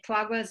able to make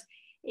progress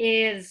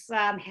is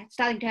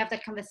starting to have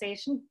that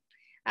conversation,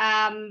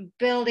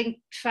 building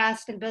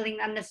trust and building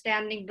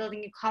understanding,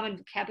 building a common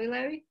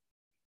vocabulary.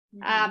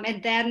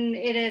 And then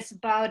it is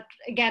about,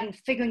 again,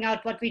 figuring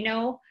out what we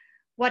know,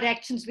 what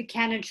actions we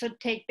can and should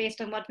take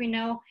based on what we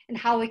know, and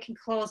how we can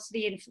close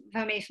the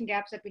information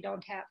gaps that we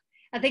don't have.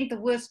 I think the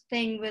worst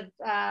thing with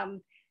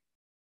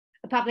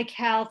a public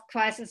health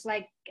crisis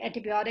like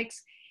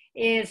antibiotics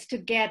is to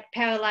get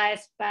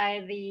paralyzed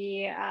by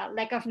the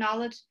lack of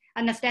knowledge,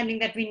 understanding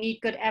that we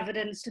need good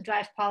evidence to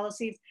drive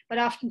policies, but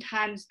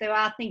oftentimes there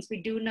are things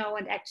we do know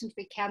and actions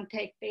we can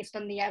take based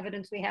on the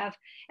evidence we have,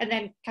 and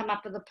then come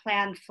up with a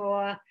plan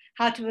for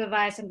how to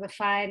revise and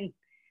refine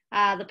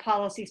the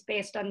policies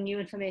based on new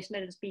information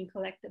that is being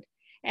collected.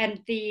 And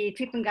the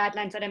treatment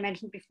guidelines that I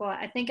mentioned before,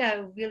 I think are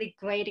a really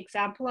great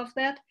example of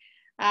that,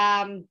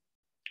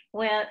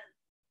 where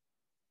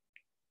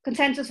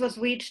consensus was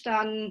reached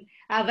on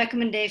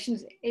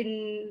recommendations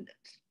in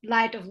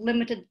light of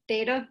limited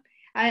data.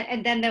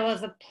 And then there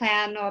was a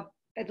plan, or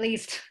at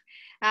least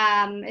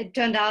it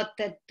turned out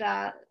that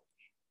there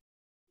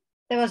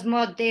was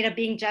more data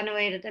being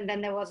generated, and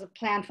then there was a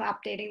plan for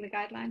updating the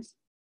guidelines.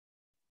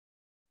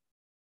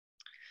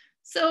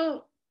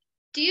 So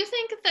do you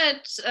think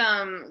that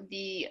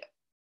the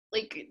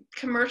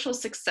commercial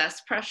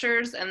success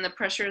pressures and the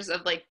pressures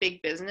of like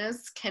big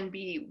business can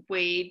be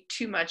weighed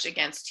too much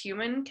against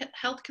human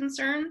health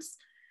concerns?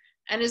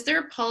 And is there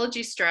a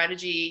policy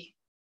strategy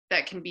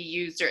that can be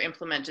used or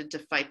implemented to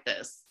fight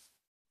this?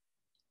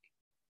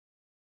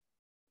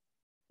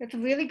 That's a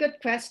really good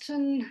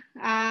question.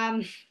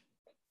 I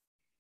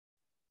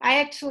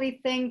actually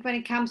think when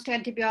it comes to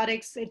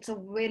antibiotics, it's a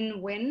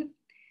win-win,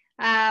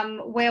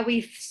 where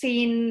we've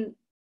seen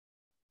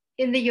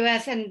in the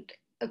US and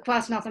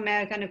across North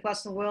America and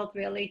across the world,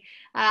 really,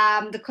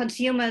 the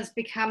consumers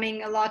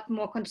becoming a lot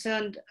more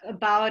concerned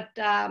about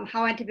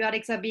how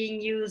antibiotics are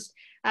being used,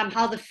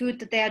 how the food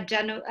that they are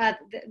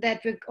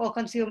that we all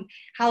consume,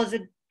 how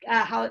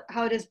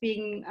it is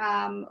being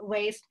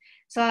raised.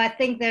 So I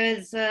think there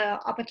is an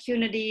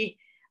opportunity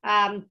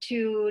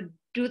to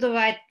do the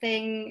right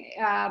thing,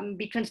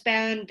 be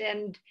transparent,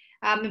 and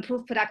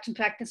improve production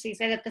practices,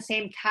 and at the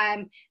same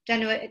time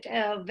generate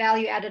a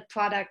value-added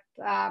product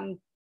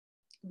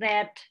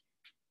that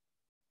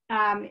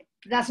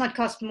does not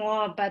cost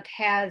more, but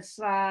has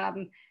a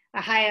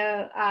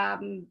higher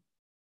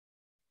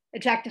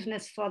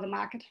attractiveness for the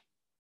market.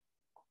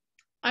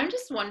 I'm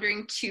just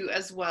wondering too,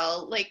 as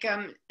well, like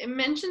it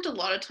mentioned a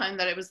lot of time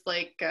that it was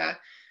like,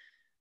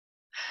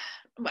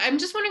 I'm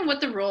just wondering what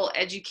the role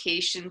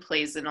education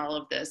plays in all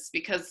of this,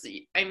 because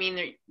I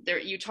mean,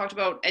 you talked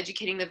about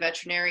educating the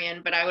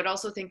veterinarian, but I would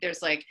also think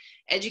there's like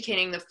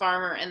educating the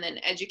farmer and then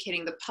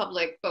educating the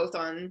public, both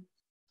on,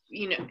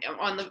 you know,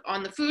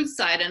 on the food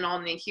side and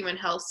on the human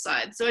health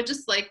side. So I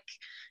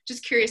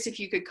just curious if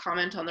you could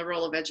comment on the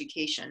role of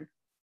education.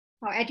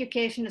 Well,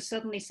 education is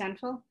certainly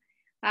central.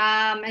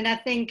 And I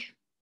think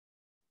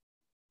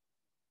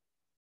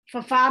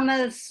for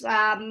farmers,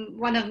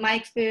 one of my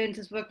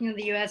experiences working in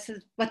the US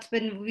is what's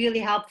been really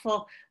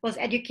helpful was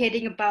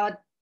educating about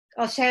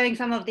or sharing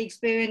some of the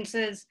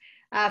experiences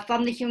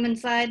from the human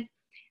side.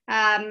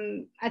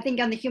 I think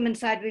on the human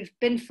side, we've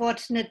been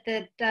fortunate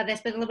that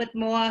there's been a little bit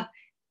more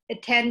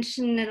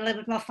attention and a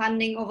little bit more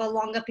funding over a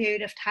longer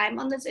period of time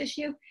on this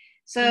issue.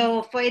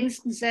 So for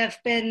instance, there have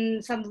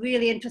been some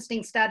really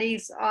interesting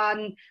studies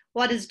on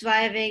what is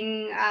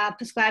driving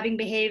prescribing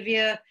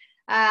behavior,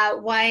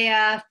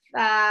 why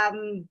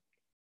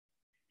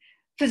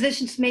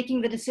physicians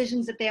making the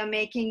decisions that they are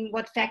making,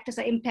 what factors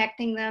are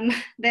impacting them.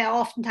 They're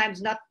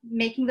oftentimes not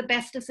making the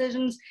best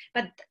decisions,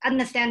 but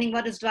understanding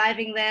what is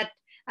driving that,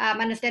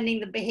 understanding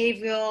the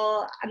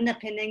behavioral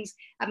underpinnings,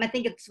 I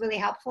think it's really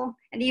helpful.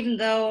 And even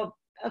though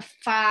a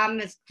farm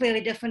is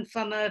clearly different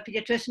from a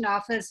pediatrician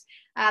office,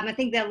 I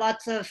think there are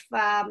lots of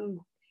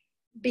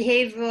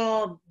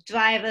behavioral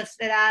drivers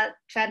that are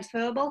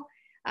transferable.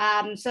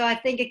 So I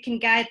think it can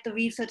guide the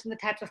research and the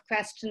types of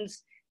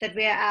questions that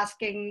we are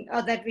asking,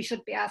 or that we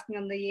should be asking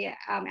on the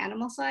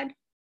animal side.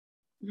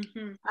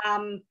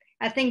 Mm-hmm.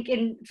 I think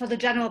for the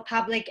general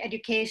public,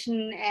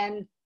 education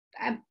and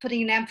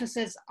putting an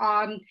emphasis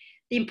on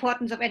the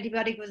importance of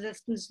antibiotic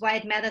resistance, why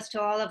it matters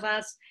to all of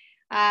us.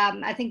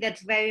 I think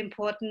that's very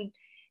important.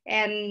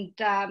 And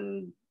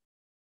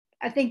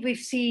I think we've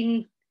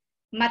seen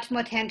much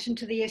more attention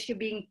to the issue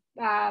being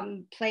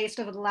placed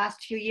over the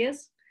last few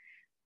years,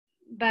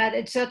 but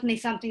it's certainly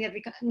something that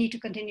we need to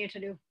continue to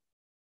do.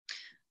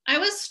 I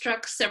was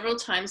struck several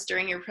times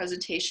during your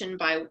presentation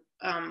by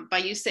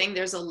you saying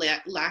there's a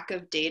lack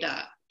of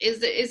data.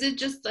 Is it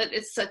just that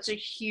it's such a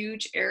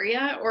huge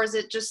area, or is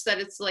it just that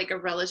it's like a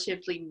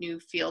relatively new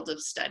field of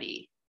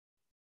study?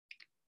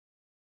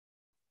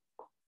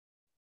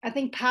 I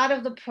think part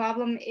of the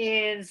problem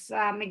is,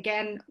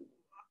 again,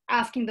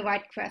 asking the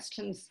right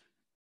questions.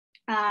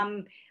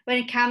 When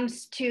it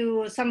comes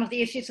to some of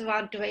the issues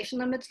around duration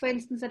limits, for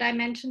instance, that I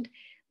mentioned,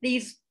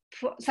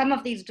 some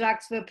of these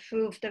drugs were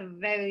approved a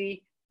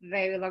very,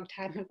 very long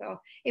time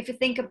ago. If you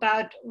think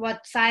about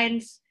what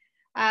science,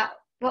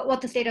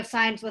 what the state of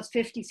science was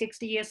 50,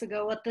 60 years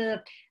ago, what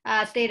the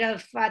state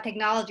of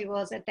technology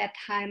was at that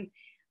time,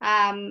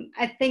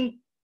 I think,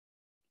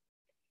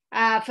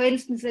 for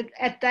instance,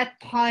 at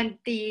that point,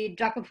 the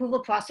drug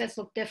approval process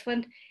looked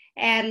different.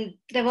 And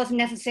there wasn't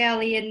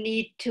necessarily a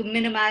need to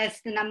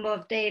minimize the number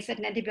of days that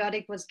an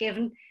antibiotic was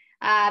given,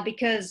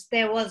 because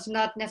there was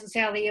not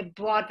necessarily a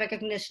broad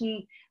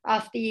recognition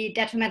of the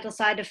detrimental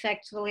side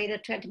effects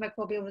related to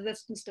antimicrobial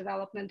resistance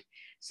development.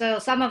 So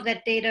some of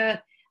that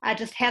data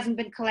just hasn't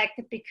been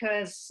collected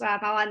because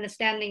our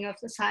understanding of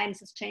the science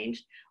has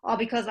changed, or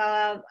because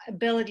our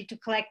ability to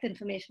collect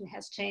information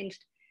has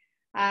changed.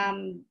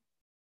 And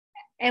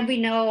we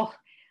know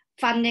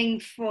funding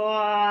for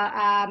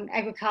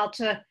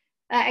agricultural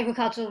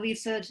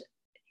research,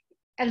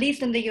 at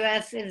least in the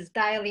US, is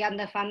direly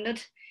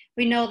underfunded.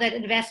 We know that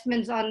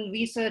investments on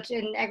research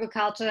in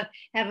agriculture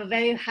have a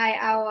very high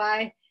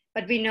ROI,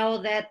 but we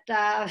know that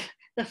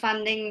the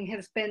funding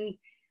has been,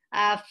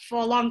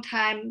 for a long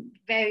time,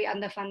 very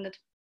underfunded.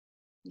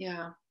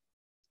 Yeah.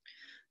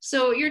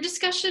 So your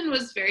discussion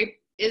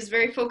is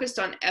very focused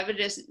on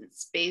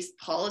evidence-based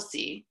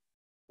policy.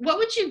 What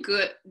would you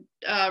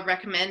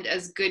recommend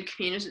as good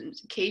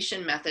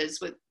communication methods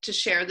to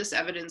share this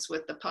evidence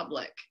with the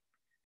public?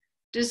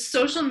 Does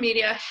social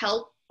media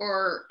help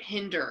or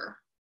hinder,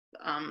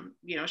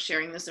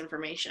 sharing this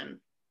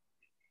information?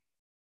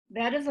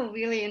 That is a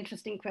really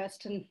interesting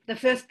question. The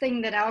first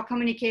thing that our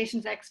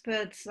communications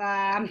experts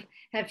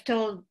have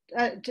told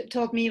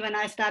me when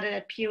I started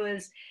at Pew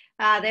is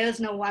there is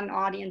no one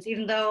audience,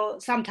 even though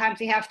sometimes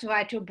we have to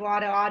write to a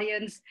broader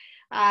audience.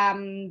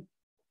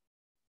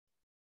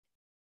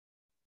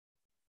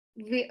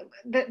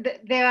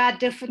 There are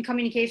different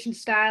communication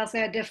styles,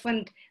 there are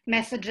different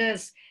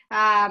messages,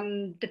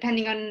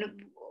 depending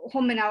on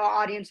whom in our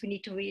audience we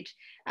need to reach.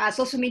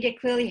 Social media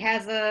clearly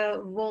has a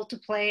role to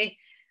play.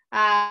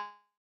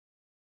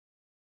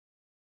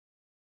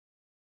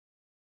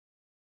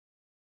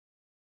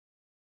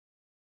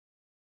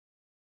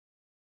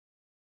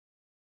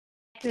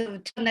 To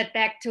turn that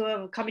back to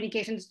a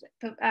communications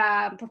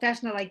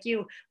professional like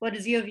you, what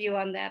is your view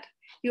on that?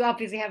 You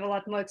obviously have a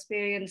lot more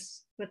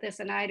experience with this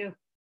than I do.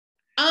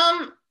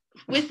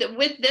 With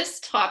this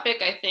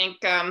topic, I think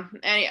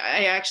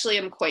I actually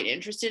am quite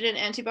interested in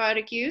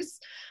antibiotic use.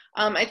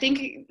 I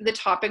think the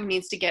topic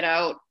needs to get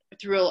out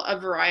through a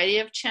variety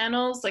of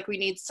channels. Like, we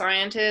need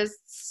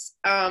scientists,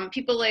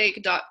 people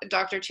like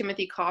Dr.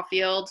 Timothy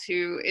Caulfield,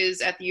 who is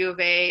at the U of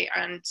A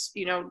and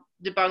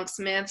debunks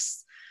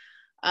myths.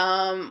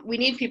 We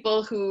need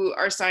people who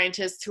are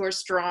scientists who are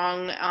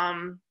strong,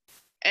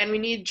 and we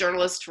need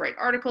journalists to write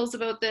articles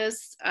about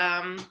this.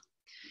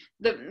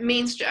 The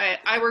mainstream,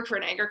 I work for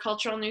an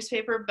agricultural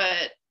newspaper,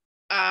 but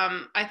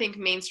I think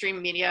mainstream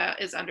media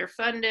is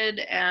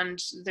underfunded, and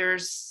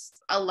there's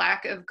a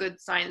lack of good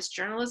science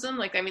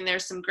journalism.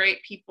 There's some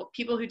great people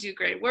who do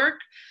great work,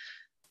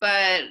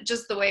 but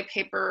just the way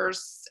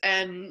papers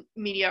and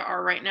media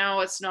are right now,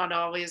 it's not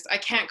always. I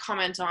can't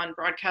comment on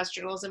broadcast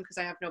journalism because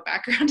I have no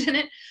background in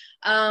it,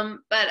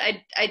 but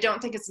I don't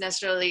think it's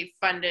necessarily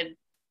funded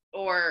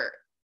or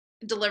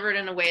delivered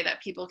in a way that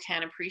people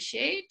can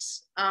appreciate.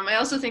 I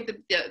also think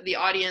that the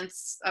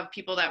audience of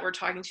people that we're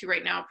talking to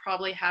right now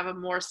probably have a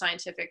more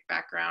scientific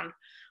background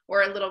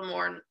or a little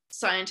more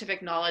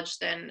scientific knowledge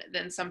than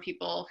some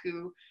people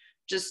who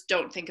just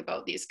don't think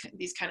about these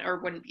kind of, or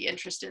wouldn't be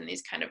interested in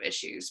these kind of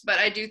issues. But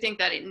I do think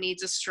that it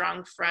needs a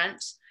strong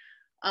front,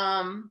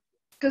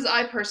 because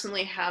I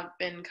personally have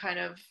been kind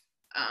of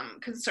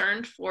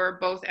concerned for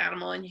both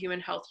animal and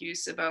human health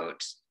use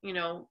about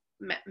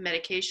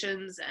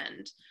medications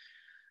and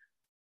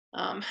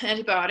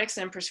antibiotics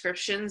and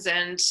prescriptions.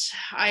 And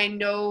I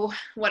know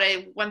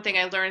one thing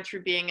I learned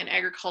through being an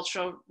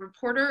agricultural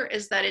reporter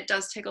is that it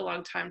does take a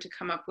long time to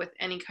come up with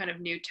any kind of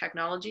new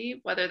technology,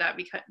 whether that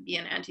be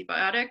an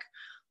antibiotic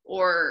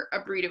or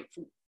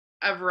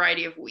a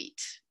variety of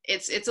wheat.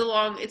 It's a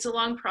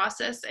long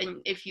process, and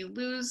if you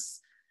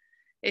lose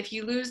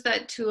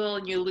that tool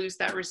and you lose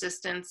that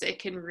resistance, it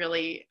can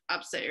really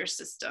upset your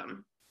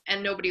system,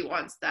 and nobody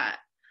wants that.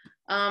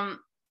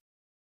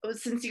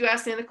 Since you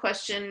asked me the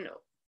question,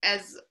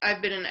 as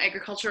I've been an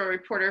agricultural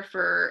reporter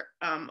for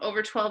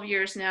over 12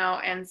 years now,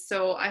 and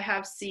so I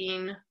have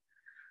seen,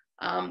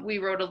 we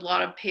wrote a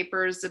lot of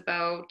papers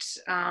about,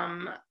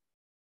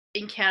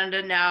 in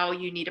Canada now,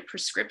 you need a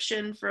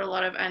prescription for a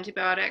lot of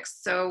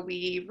antibiotics. So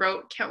we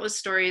wrote countless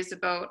stories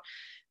about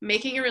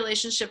making a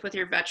relationship with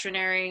your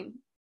veterinarian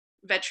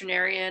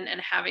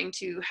and having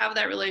to have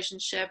that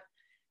relationship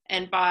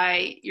and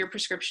buy your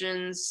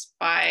prescriptions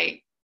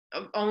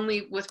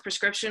only with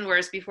prescription,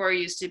 whereas before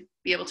you used to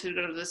be able to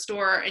go to the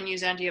store and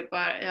use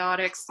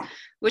antibiotics,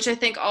 which I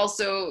think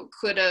also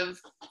could have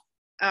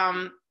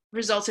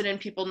resulted in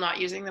people not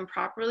using them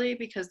properly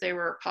because they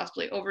were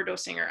possibly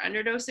overdosing or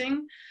underdosing.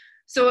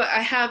 So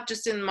I have,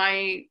 just in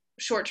my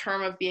short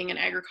term of being an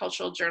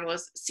agricultural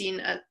journalist, seen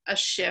a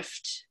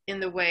shift in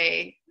the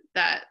way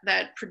that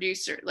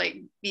like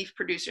beef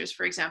producers,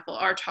 for example,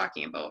 are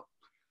talking about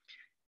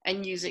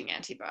and using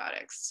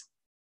antibiotics.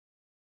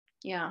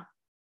 Yeah.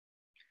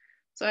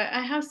 So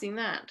I have seen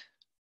that.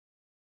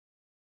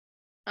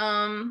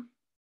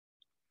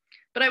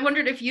 But I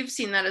wondered if you've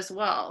seen that as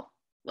well.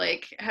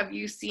 Like, have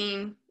you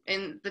seen,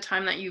 in the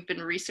time that you've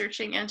been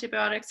researching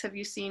antibiotics, have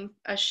you seen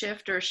a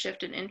shift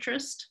in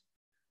interest?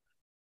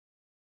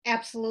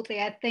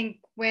 Absolutely. I think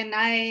when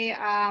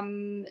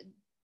I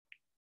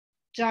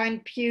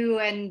joined Pew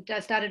and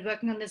started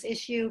working on this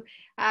issue,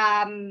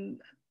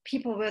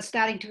 people were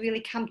starting to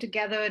really come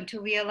together and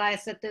to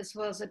realize that this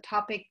was a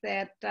topic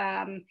that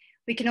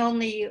we can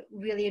only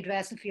really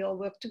address if we all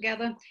work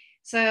together.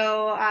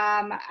 So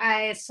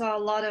I saw a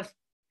lot of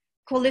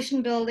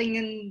coalition building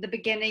in the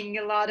beginning,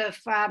 a lot of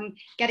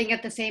getting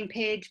at the same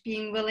page,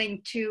 being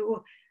willing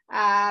to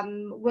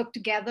work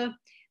together.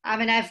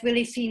 And I've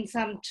really seen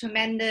some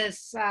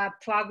tremendous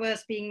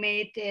progress being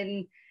made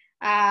in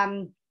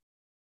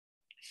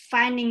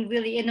finding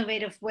really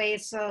innovative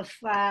ways of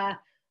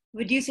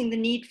reducing the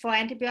need for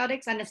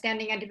antibiotics,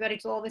 understanding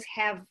antibiotics always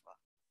have,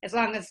 as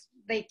long as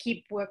they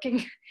keep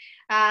working,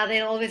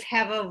 they'll always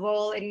have a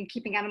role in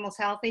keeping animals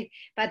healthy,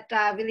 but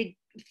really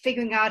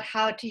figuring out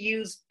how to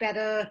use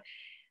better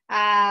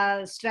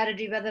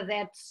strategy, whether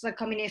that's a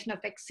combination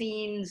of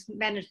vaccines,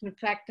 management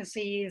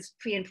practices,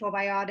 pre and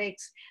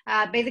probiotics,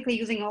 basically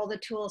using all the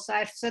tools. So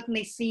I've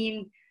certainly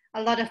seen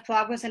a lot of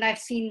progress, and I've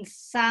seen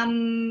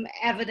some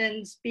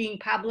evidence being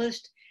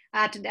published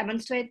to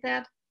demonstrate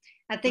that.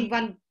 I think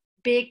one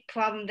big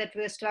problem that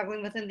we're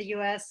struggling with in the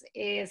US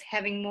is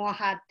having more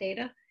hard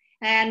data.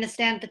 I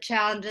understand the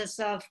challenges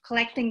of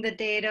collecting the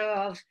data,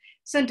 of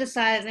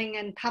synthesizing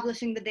and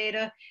publishing the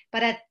data,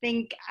 but I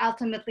think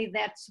ultimately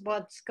that's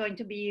what's going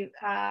to be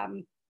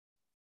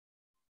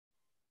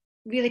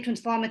really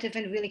transformative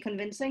and really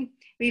convincing.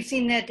 We've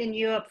seen that in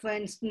Europe, for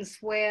instance,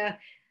 where,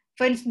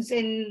 for instance,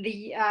 in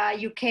the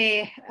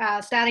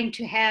UK, starting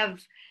to have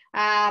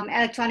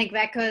electronic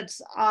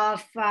records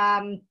of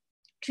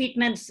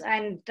treatments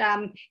and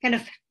kind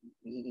of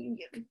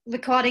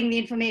recording the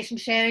information,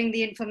 sharing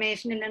the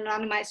information in an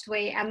anonymized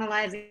way,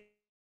 analyzing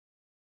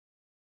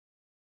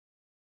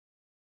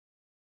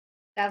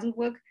doesn't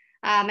work.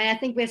 And I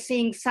think we're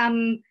seeing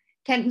some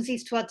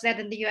tendencies towards that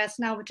in the US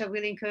now, which are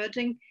really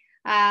encouraging.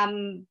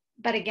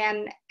 But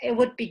again, it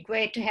would be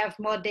great to have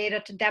more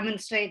data to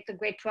demonstrate the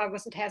great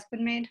progress that has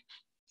been made.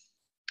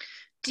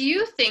 Do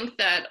you think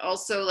that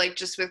also, like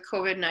just with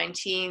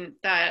COVID-19,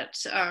 that,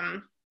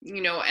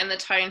 you know, and the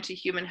tie into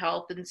human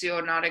health and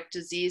zoonotic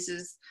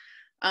diseases,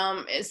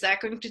 is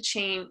that going to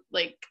change,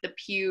 like the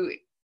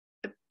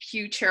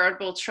Pew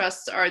charitable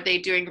trusts, are they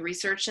doing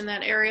research in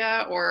that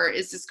area, or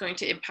is this going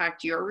to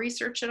impact your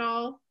research at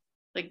all?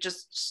 Like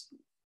just,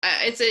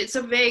 it's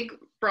a vague,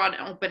 broad,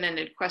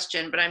 open-ended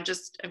question, but I'm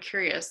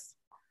curious.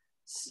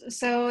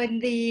 So in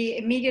the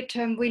immediate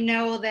term, we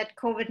know that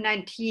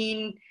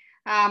COVID-19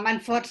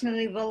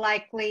 unfortunately will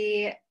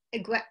likely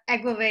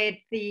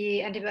aggravate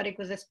the antibiotic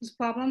resistance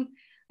problem.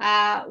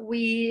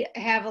 We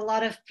have a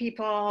lot of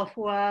people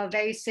who are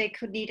very sick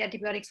who need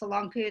antibiotics for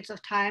long periods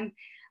of time.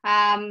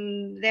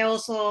 There are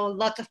also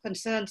lots of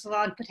concerns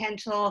around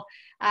potential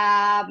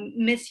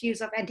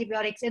misuse of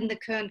antibiotics in the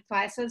current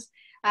crisis.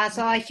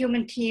 So our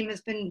human team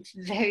has been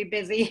very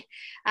busy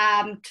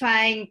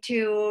trying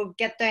to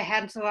get their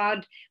hands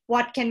around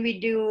what can we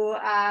do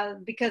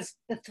because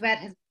the threat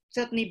has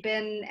certainly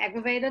been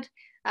aggravated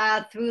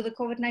through the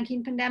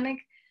COVID-19 pandemic.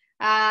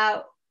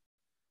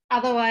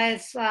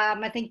 Otherwise,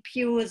 I think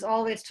Pew is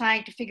always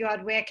trying to figure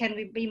out where can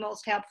we be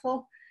most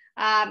helpful.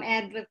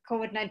 And with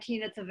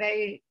COVID-19, it's a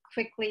very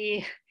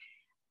quickly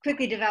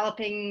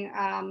developing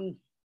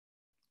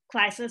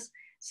crisis.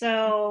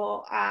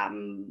 So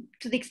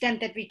to the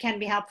extent that we can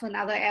be helpful in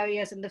other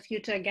areas in the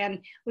future,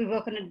 again, we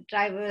work on a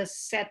diverse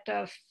set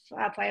of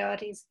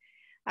priorities.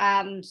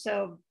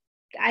 So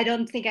I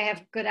don't think I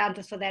have good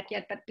answers for that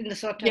yet, but in the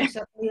short term,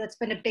 certainly it's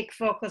been a big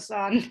focus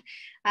on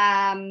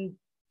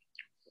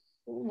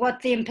what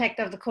the impact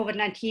of the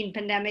COVID-19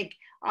 pandemic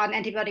on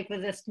antibiotic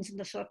resistance in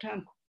the short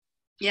term.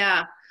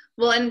 Yeah,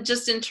 well, and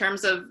just in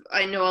terms of,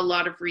 I know a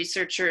lot of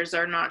researchers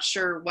are not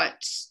sure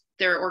what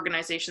their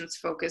organization's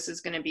focus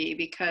is going to be,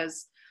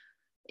 because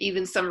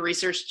even some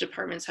research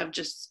departments have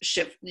just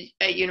shifted,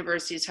 at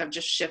universities have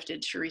just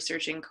shifted to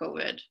researching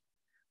COVID.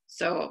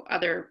 So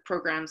other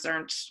programs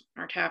aren't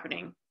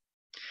happening.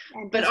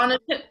 But on a,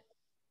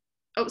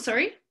 oh,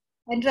 sorry?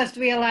 And just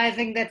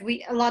realizing that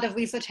a lot of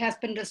research has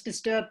been just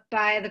disturbed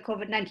by the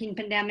COVID-19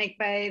 pandemic,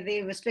 by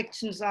the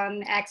restrictions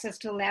on access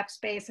to lab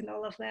space and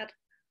all of that.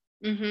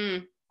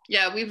 Mm-hmm.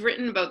 Yeah, we've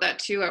written about that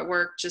too at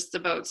work, just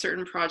about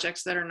certain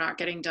projects that are not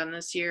getting done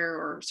this year,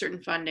 or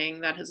certain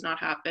funding that has not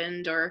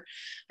happened. Or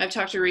I've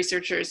talked to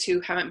researchers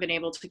who haven't been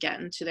able to get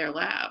into their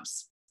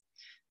labs.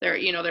 They're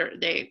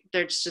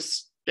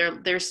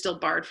still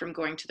barred from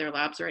going to their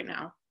labs right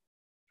now.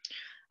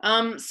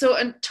 So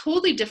a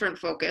totally different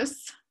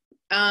focus.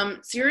 So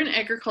you're in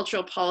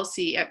agricultural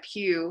policy at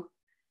Pew.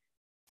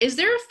 Is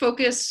there a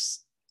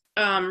focus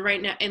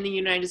right now in the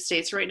United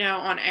States right now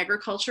on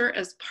agriculture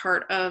as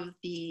part of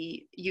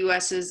the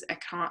US's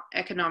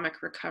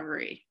economic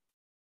recovery?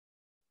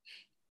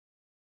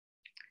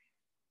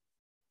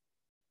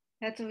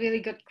 That's a really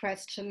good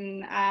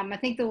question. I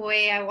think the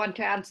way I want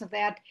to answer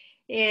that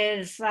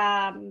is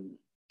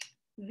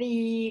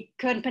the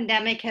current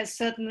pandemic has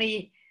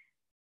certainly,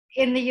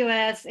 in the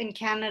US, in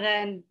Canada,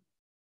 and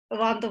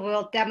around the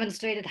world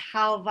demonstrated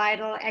how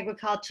vital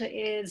agriculture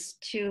is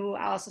to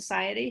our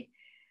society.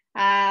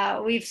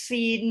 We've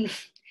seen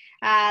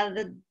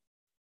the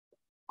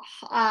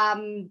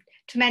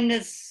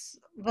tremendous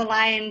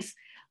reliance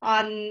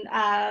on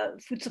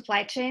food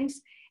supply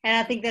chains. And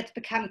I think that's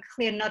become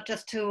clear not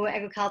just to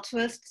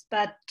agriculturists,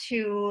 but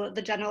to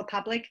the general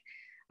public.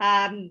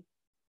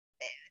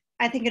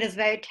 I think it is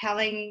very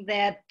telling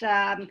that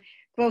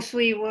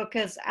grocery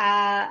workers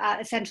are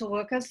essential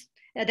workers,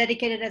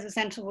 dedicated as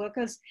essential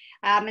workers,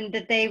 and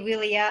that they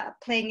really are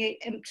playing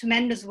a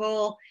tremendous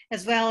role,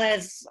 as well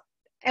as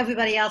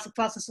everybody else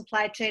across the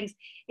supply chains,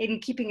 in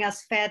keeping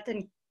us fed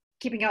and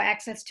keeping our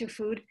access to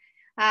food.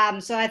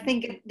 So I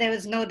think there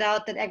is no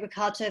doubt that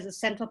agriculture is a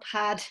central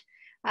part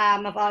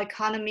of our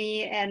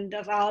economy and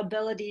of our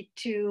ability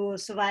to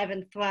survive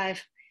and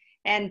thrive.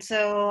 And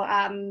so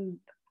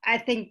I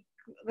think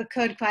the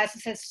current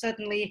crisis has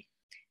certainly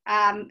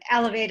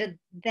elevated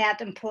that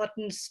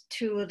importance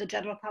to the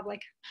general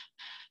public.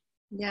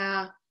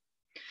 Yeah.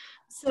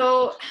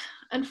 So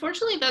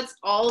unfortunately, that's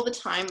all the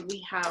time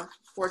we have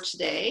for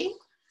today.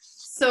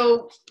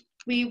 So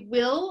we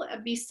will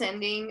be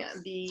sending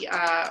the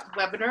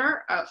webinar,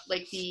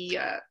 like the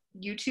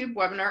YouTube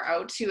webinar,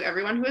 out to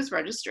everyone who has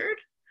registered.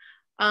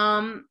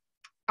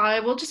 I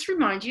will just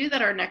remind you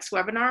that our next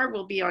webinar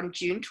will be on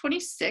June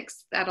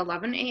 26th at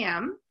 11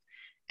 a.m.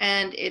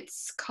 And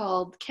it's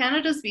called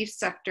Canada's Beef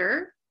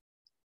Sector,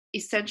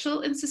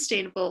 Essential and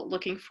Sustainable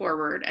Looking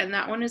Forward. And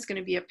that one is going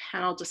to be a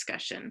panel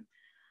discussion.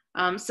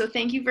 So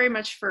thank you very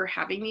much for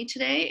having me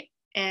today.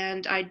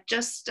 And I'd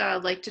just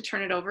like to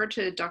turn it over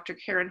to Dr.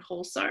 Karen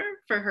Holsar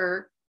for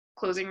her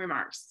closing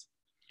remarks.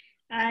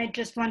 I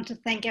just want to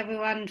thank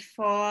everyone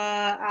for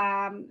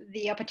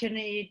the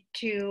opportunity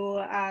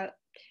to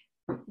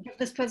give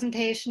this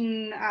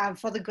presentation,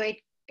 for the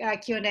great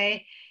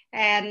Q&A.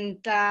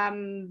 And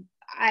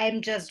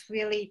I'm just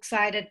really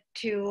excited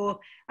to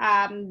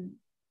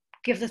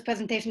give this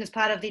presentation as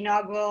part of the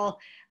inaugural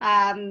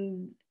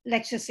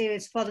lecture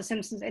series for the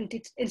Simpson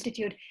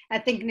Institute. I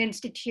think an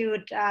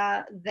institute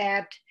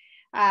that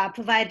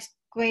provides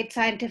great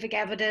scientific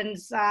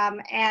evidence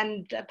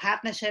and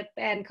partnership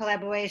and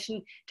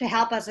collaboration to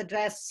help us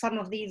address some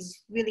of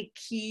these really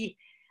key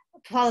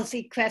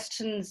policy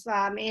questions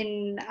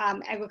in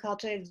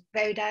agriculture is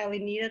very direly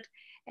needed.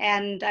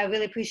 And I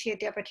really appreciate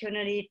the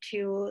opportunity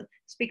to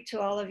speak to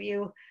all of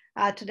you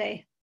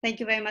today. Thank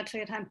you very much for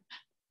your time.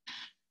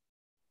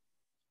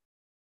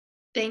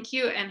 Thank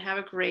you, and have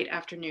a great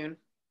afternoon.